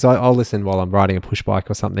accidentally, like because I'll listen while I'm riding a push bike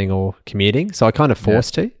or something or commuting. So I kind of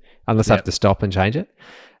forced to, unless I have to stop and change it.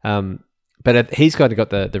 But he's got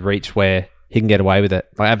the reach where he can get away with it.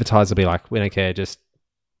 Like advertisers will be like, we don't care, just.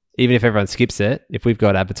 Even if everyone skips it, if we've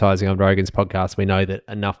got advertising on Rogan's podcast, we know that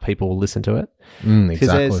enough people will listen to it.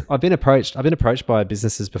 Exactly. I've been approached by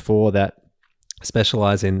businesses before that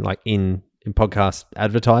specialize in podcast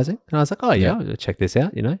advertising, and I was like, oh yeah, I'll check this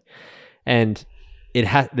out, you know. And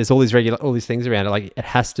there's all these things around it. Like it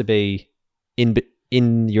has to be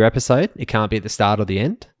in your episode. It can't be at the start or the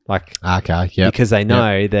end. Like because they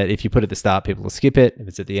know that if you put it at the start, people will skip it. If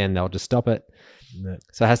it's at the end, they'll just stop it.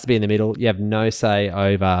 So it has to be in the middle. You have no say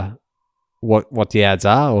over what the ads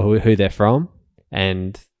are or who they're from,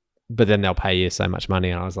 but then they'll pay you so much money.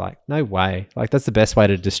 And I was like, no way! Like that's the best way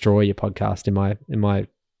to destroy your podcast in my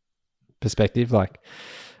perspective. Like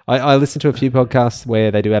I listen to a few podcasts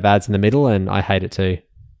where they do have ads in the middle, and I hate it too.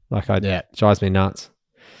 Like it drives me nuts.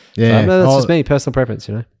 Yeah, so, that's just me, personal preference,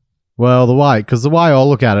 you know. Well, the way I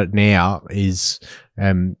look at it now is,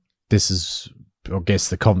 this is. I guess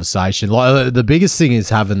the conversation, like the biggest thing is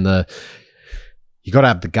you got to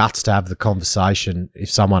have the guts to have the conversation. If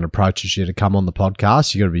someone approaches you to come on the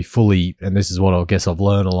podcast, you got to be fully, and this is what I guess I've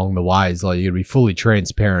learned along the way, is like you got to be fully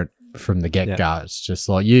transparent from the get go. It's just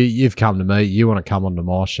like you've come to me, you want to come onto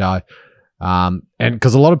my show, and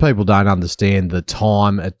because a lot of people don't understand the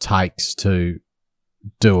time it takes to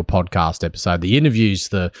do a podcast episode. The interviews,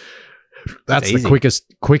 that's the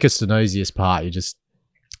quickest and easiest part. You just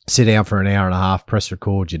sit down for an hour and a half, press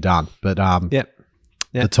record, you're done. But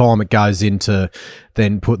the time it goes into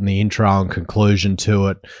then putting the intro and conclusion to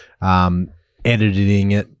it,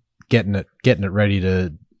 editing it, getting it ready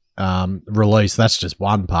to release, that's just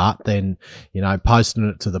one part. Then, you know, posting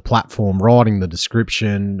it to the platform, writing the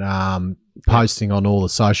description, posting on all the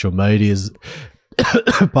social medias.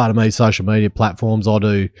 Social media platforms. I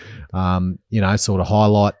do, sort of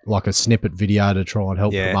highlight like a snippet video to try and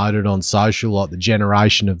help promote it on social, like the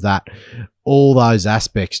generation of that. All those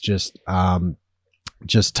aspects just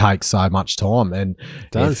take so much time. And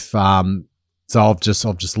so I've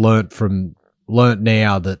just learnt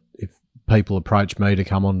now that if people approach me to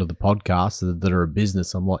come onto the podcast that are a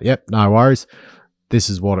business, I'm like, yep, no worries. This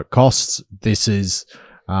is what it costs. This is,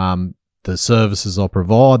 the services I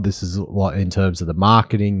provide. This is what in terms of the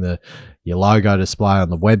marketing, your logo display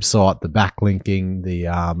on the website, the backlinking, the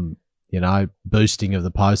boosting of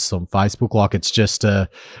the posts on Facebook. Like it's just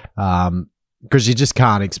because you just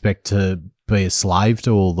can't expect to be a slave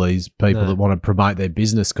to all these people that want to promote their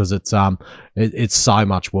business, because it's so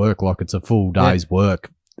much work. Like it's a full day's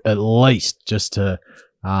work at least just to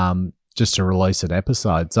release an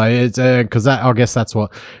episode. So it's because I guess that's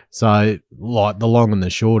what. So like the long and the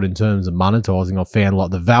short in terms of monetizing, I've found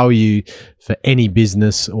like the value for any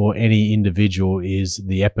business or any individual is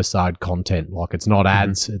the episode content. Like it's not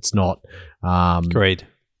ads. It's not. Great.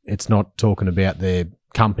 It's not talking about their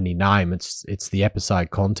company name. It's the episode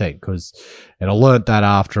content. And I learnt that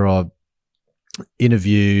after I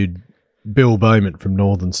interviewed Bill Beament from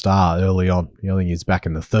Northern Star early on. I think he's back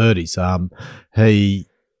in the 30s.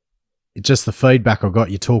 Just the feedback I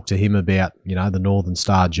got, you talk to him about, the Northern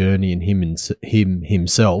Star journey and him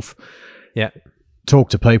himself. Yeah. Talk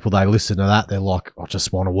to people, they listen to that, they're like, I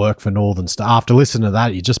just want to work for Northern Star. After listening to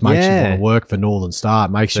that, it just makes you want to work for Northern Star.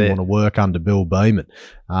 It makes you want to work under Bill Beament.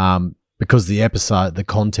 Because the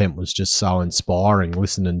content was just so inspiring,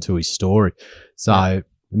 listening to his story. So,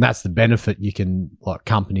 and that's the benefit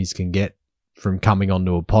companies can get from coming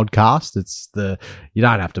onto a podcast. You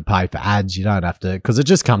don't have to pay for ads. You don't have to, because it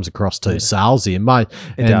just comes across too salesy. And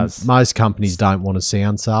most companies don't want to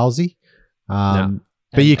sound salesy.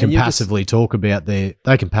 But you can passively talk about they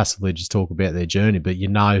can passively just talk about their journey, but you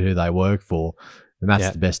know who they work for. And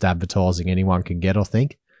that's the best advertising anyone can get, I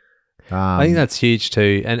think. I think that's huge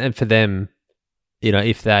too. And for them,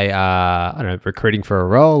 if they are, I don't know, recruiting for a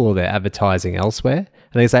role or they're advertising elsewhere,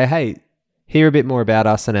 and they say, hey, hear a bit more about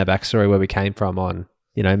us and our backstory, where we came from on,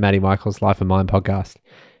 Matty Michael's Life of Mine podcast.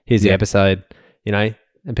 Here's the episode, and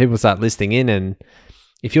people start listing in. And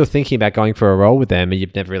if you're thinking about going for a role with them and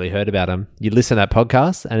you've never really heard about them, you listen to that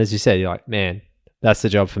podcast. And as you said, you're like, man, That's the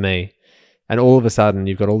job for me. And all of a sudden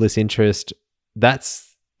you've got all this interest.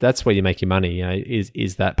 That's where you make your money, you know,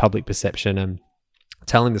 is that public perception and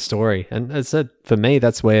telling the story. And as I said, for me,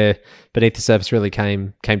 that's where Beneath the Surface really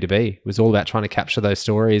came to be. It was all about trying to capture those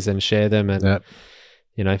stories and share them. And,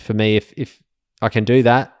 you know, for me, if I can do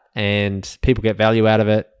that and people get value out of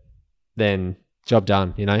it, then job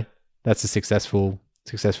done, you know. That's a successful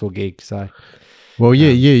gig. So, well,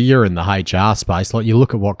 you're in the HR space. Like, you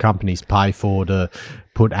look at what companies pay for to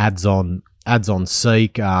put ads on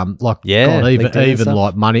Seek. God, even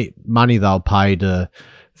like money they'll pay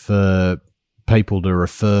for people to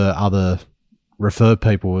refer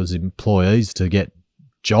people as employees to get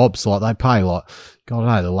jobs. Like, they pay like, God,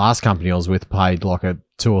 I know the last company I was with paid like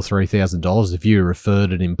 $2,000 or $3,000 if you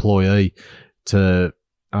referred an employee to.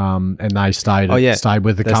 And they stayed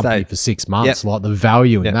with the company for 6 months. Like, the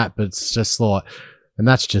value in that, but it's just like, and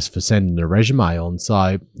that's just for sending a resume on.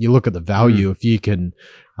 So you look at the value if you can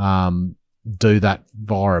do that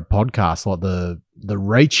via a podcast, like the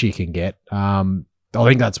reach you can get. I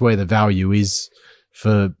think that's where the value is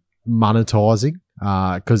for monetizing.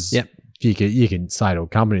 Because you can say to a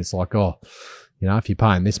company, it's like, oh, you know, if you're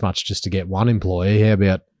paying this much just to get one employee, how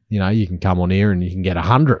about, you know, you can come on here and you can get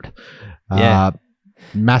 100.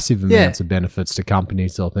 Massive amounts of benefits to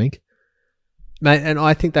companies, I think. Mate, and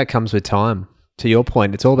I think that comes with time. To your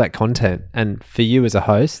point, it's all about content. And for you as a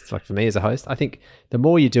host, like for me as a host, I think the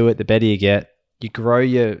more you do it, the better you get. You grow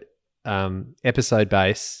your episode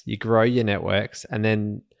base, you grow your networks, and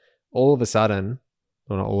then all of a sudden,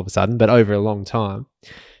 well, not all of a sudden, but over a long time,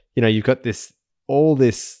 you know, you've got all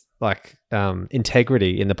this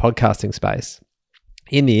integrity in the podcasting space,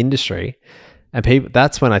 in the industry. And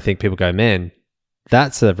that's when I think people go, man,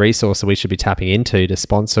 that's a resource that we should be tapping into to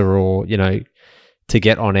sponsor, or, you know, to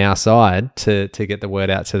get on our side to get the word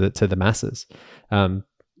out to the masses. You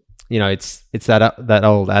know, it's that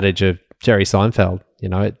old adage of Jerry Seinfeld. You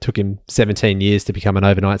know, it took him 17 years to become an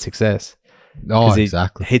overnight success. Oh,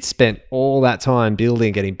 exactly. He'd spent all that time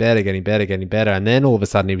building, getting better, and then all of a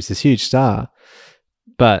sudden he was this huge star.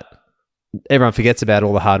 But everyone forgets about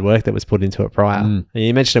all the hard work that was put into it prior. And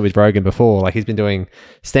you mentioned it with Rogan before. Like, he's been doing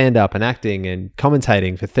stand-up and acting and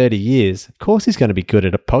commentating for 30 years. Of course he's going to be good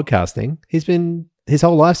at podcasting. His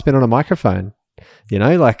whole life's been on a microphone. You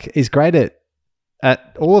know, like, he's great at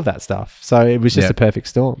all of that stuff. So it was just a perfect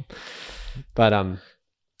storm. But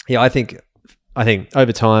I think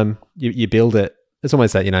over time you build it. It's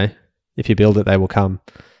almost that, you know, if you build it, they will come.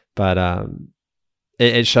 But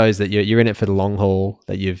it shows that you're in it for the long haul,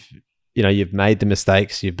 that you've made the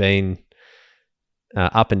mistakes, you've been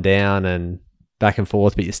up and down and back and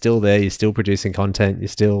forth, but you're still there, you're still producing content, you're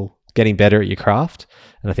still getting better at your craft.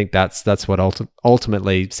 And I think that's what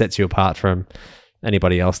ultimately sets you apart from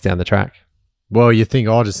anybody else down the track. Well,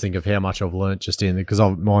 I just think of how much I've learnt just in, because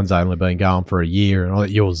mine's only been going for a year, and I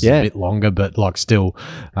think yours is a bit longer, but like, still,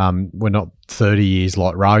 we're not 30 years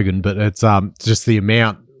like Rogan, but it's just the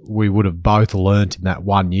amount we would have both learnt in that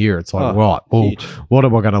 1 year. It's like, right, well, huge. What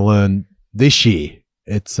am I going to learn this year?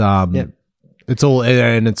 It's it's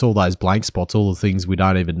all those blank spots, all the things we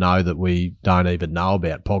don't even know that we don't even know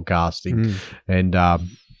about podcasting and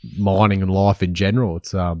mining and life in general.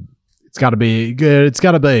 It's got to be good. It's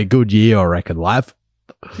got to be a good year, I reckon, Lav.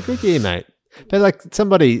 It's a good year, mate. But like,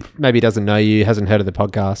 somebody maybe doesn't know you, hasn't heard of the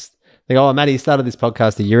podcast. They go, oh, Matty started this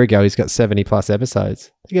podcast a year ago. He's got 70 plus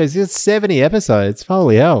episodes. He goes, he's got 70 episodes.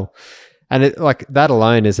 Holy hell. And that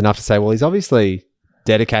alone is enough to say, well, he's obviously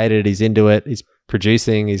dedicated. He's into it. He's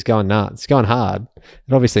producing. He's going nuts. He's going hard.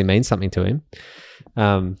 It obviously means something to him.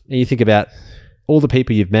 And you think about all the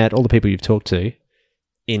people you've met, all the people you've talked to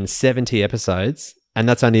in 70 episodes. And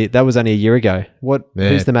that was only a year ago.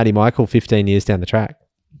 Who's the Matty Michael 15 years down the track?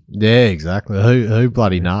 Yeah, exactly. Who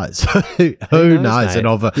bloody knows? who knows? And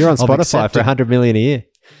you're on Spotify for 100 million a year.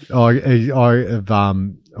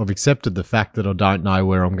 I've accepted the fact that I don't know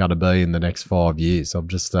where I'm going to be in the next 5 years. I'm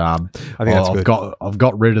just I think I've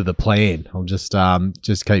got rid of the plan. I'll just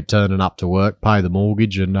keep turning up to work, pay the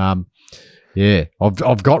mortgage, and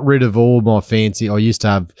I've got rid of all my fancy. I used to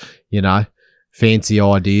have, you know, fancy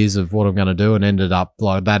ideas of what I'm going to do, and ended up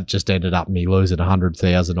me losing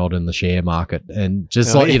 100,000 odd in the share market, and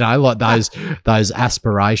just you know, like those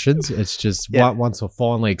aspirations. It's just once I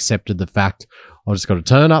finally accepted the fact, I just got to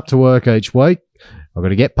turn up to work each week. I've got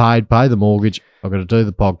to get paid, pay the mortgage. I've got to do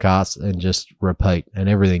the podcast, and just repeat, and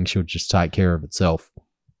everything should just take care of itself.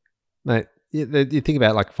 Mate, you think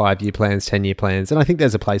about like 5-year plans, 10-year plans, and I think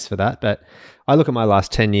there's a place for that. But I look at my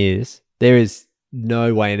last 10 years, there is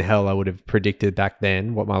no way in hell I would have predicted back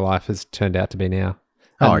then what my life has turned out to be now.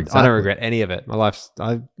 Exactly. I don't regret any of it.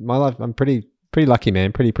 I'm pretty pretty lucky,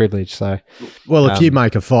 man. Pretty privileged. So, Well, if you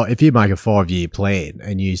make a 5-year plan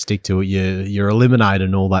and you stick to it, you're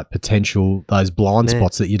eliminating all that potential, those blind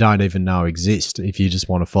spots that you don't even know exist. If you just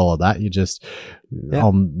want to follow that, you just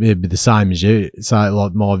it'd be the same as you. So,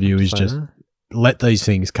 like, my view is just let these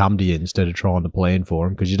things come to you instead of trying to plan for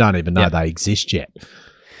them, because you don't even know they exist yet.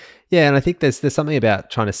 Yeah, and I think there's something about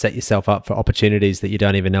trying to set yourself up for opportunities that you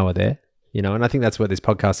don't even know are there. You know, and I think that's where this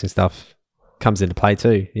podcasting stuff comes into play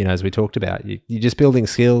too. You know, as we talked about, you're just building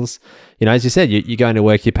skills. You know, as you said, you're going to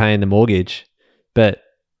work, you're paying the mortgage, but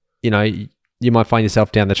you know, you might find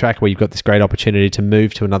yourself down the track where you've got this great opportunity to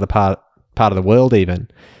move to another part of the world, even.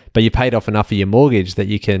 But you paid off enough of your mortgage that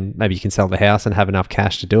you can sell the house and have enough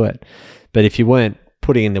cash to do it. But if you weren't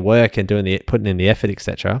putting in the work and putting in the effort,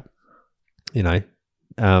 etc., you know,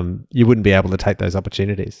 you wouldn't be able to take those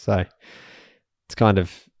opportunities. So it's kind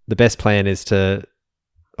of the best plan is to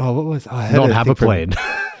not have a plan.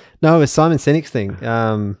 No, it was Simon Sinek's thing.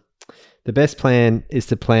 The best plan is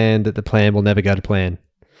to plan that the plan will never go to plan.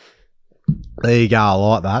 There you go. I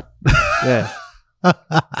like that. Yeah.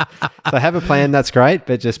 So have a plan, that's great,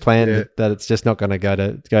 but just plan that it's just not going to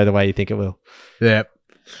go the way you think it will. Yeah.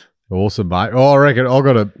 Awesome, mate. Oh, I reckon I've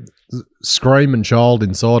got a screaming child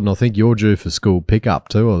inside, and I think you're due for school pickup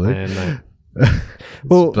too, I think. Man,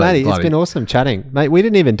 well, Matty, it's been awesome chatting. Mate, we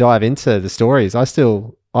didn't even dive into the stories. I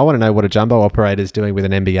want to know what a jumbo operator is doing with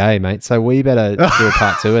an MBA, mate. So we better do a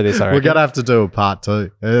part 2 of this, I reckon. We're going to have to do a part 2.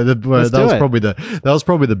 That was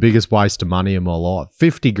probably the biggest waste of money in my life.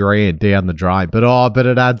 $50,000 down the drain. But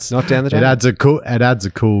it adds not down the drain. It adds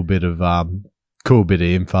a cool bit of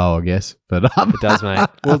info, I guess. But it does, mate.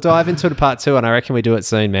 We'll dive into it a part 2, and I reckon we do it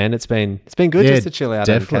soon, man. It's been good just to chill out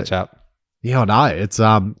and catch up. Yeah, I know. It's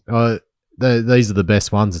these are the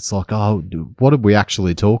best ones. It's like, oh, what did we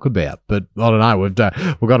actually talk about? But I don't know.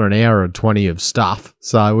 We've got an hour and 20 of stuff,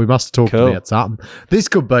 so we must have talked about something. This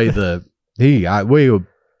could be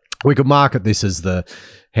we could market this as the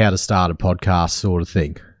how to start a podcast sort of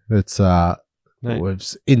thing. It's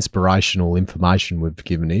with inspirational information we've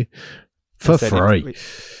given you for free.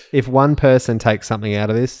 If one person takes something out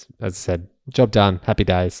of this, as I said, job done. Happy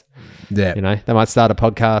days. Yeah, you know, they might start a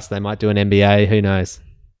podcast. They might do an MBA. Who knows?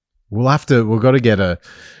 We'll got to get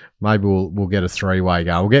we'll get a 3-way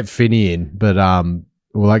go. We'll get Finney in, but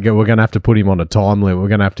we're going to have to put him on a time limit. We're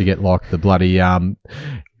going to have to get like the bloody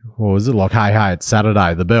what was it, like, hey, it's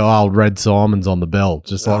Saturday. The bell, old Red Simon's on the bell.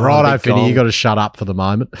 Just like, righto, Finney, you got to shut up for the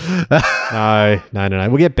moment. No.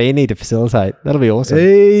 We'll get Beanie to facilitate. That'll be awesome.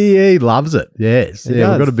 He loves it. Yes, we've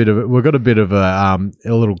got a bit of a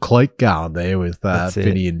little clique going there with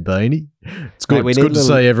Finney and Beanie. It's good. Mate, it's good to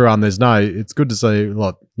see everyone. It's good to see,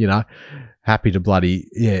 like, you know, happy to bloody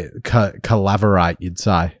collaborate. You'd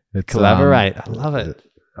say collaborate. I love it.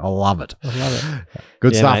 I love it.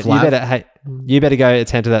 Good stuff, mate. You better go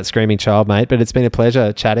attend to that screaming child, mate. But it's been a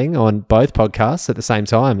pleasure chatting on both podcasts at the same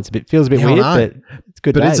time. Feels a bit weird, but it's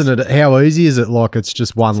good. But isn't it? How easy is it? Like, it's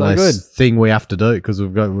just one less thing we have to do because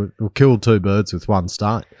we've killed 2 birds with one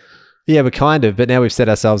stone. Yeah, we're kind of. But now we've set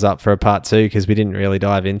ourselves up for a part 2 because we didn't really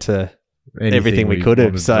dive into everything we could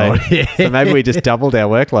have. So maybe we just doubled our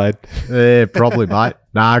workload. Yeah, probably, mate.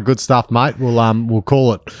 Nah, good stuff, mate. We'll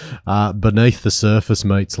call it Beneath the Surface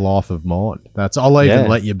meets Life of Mine. I'll even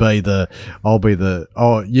let you be you be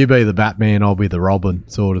the Batman, I'll be the Robin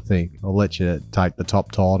sort of thing. I'll let you take the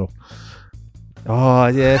top title. Oh,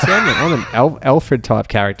 yeah. See, I'm an Alfred type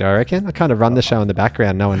character, I reckon. I kind of run the show in the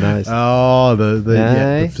background. No one knows. Oh, the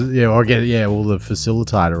the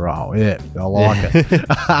facilitator role. Yeah, I like it. Good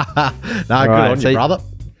on you, brother.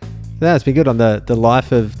 Yeah, it's been good on the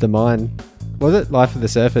Life of the Mine. Was it Life of the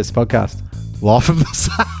Surface podcast? Life of the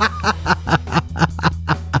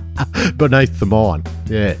Beneath the Mine.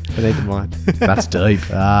 Yeah. Beneath the Mine. That's deep.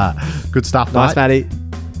 Good stuff, nice, mate. Matty.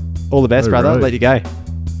 All the best, brother. I'll let you go.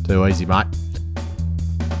 Too easy, mate.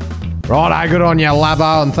 Righto, good on you,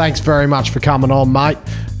 Labo, and thanks very much for coming on, mate.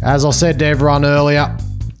 As I said to everyone earlier,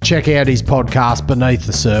 check out his podcast, Beneath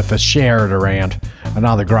the Surface. Share it around.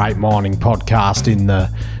 Another great mining podcast in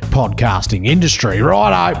the podcasting industry.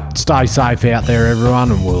 Righto, stay safe out there,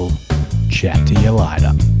 everyone, and we'll chat to you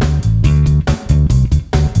later.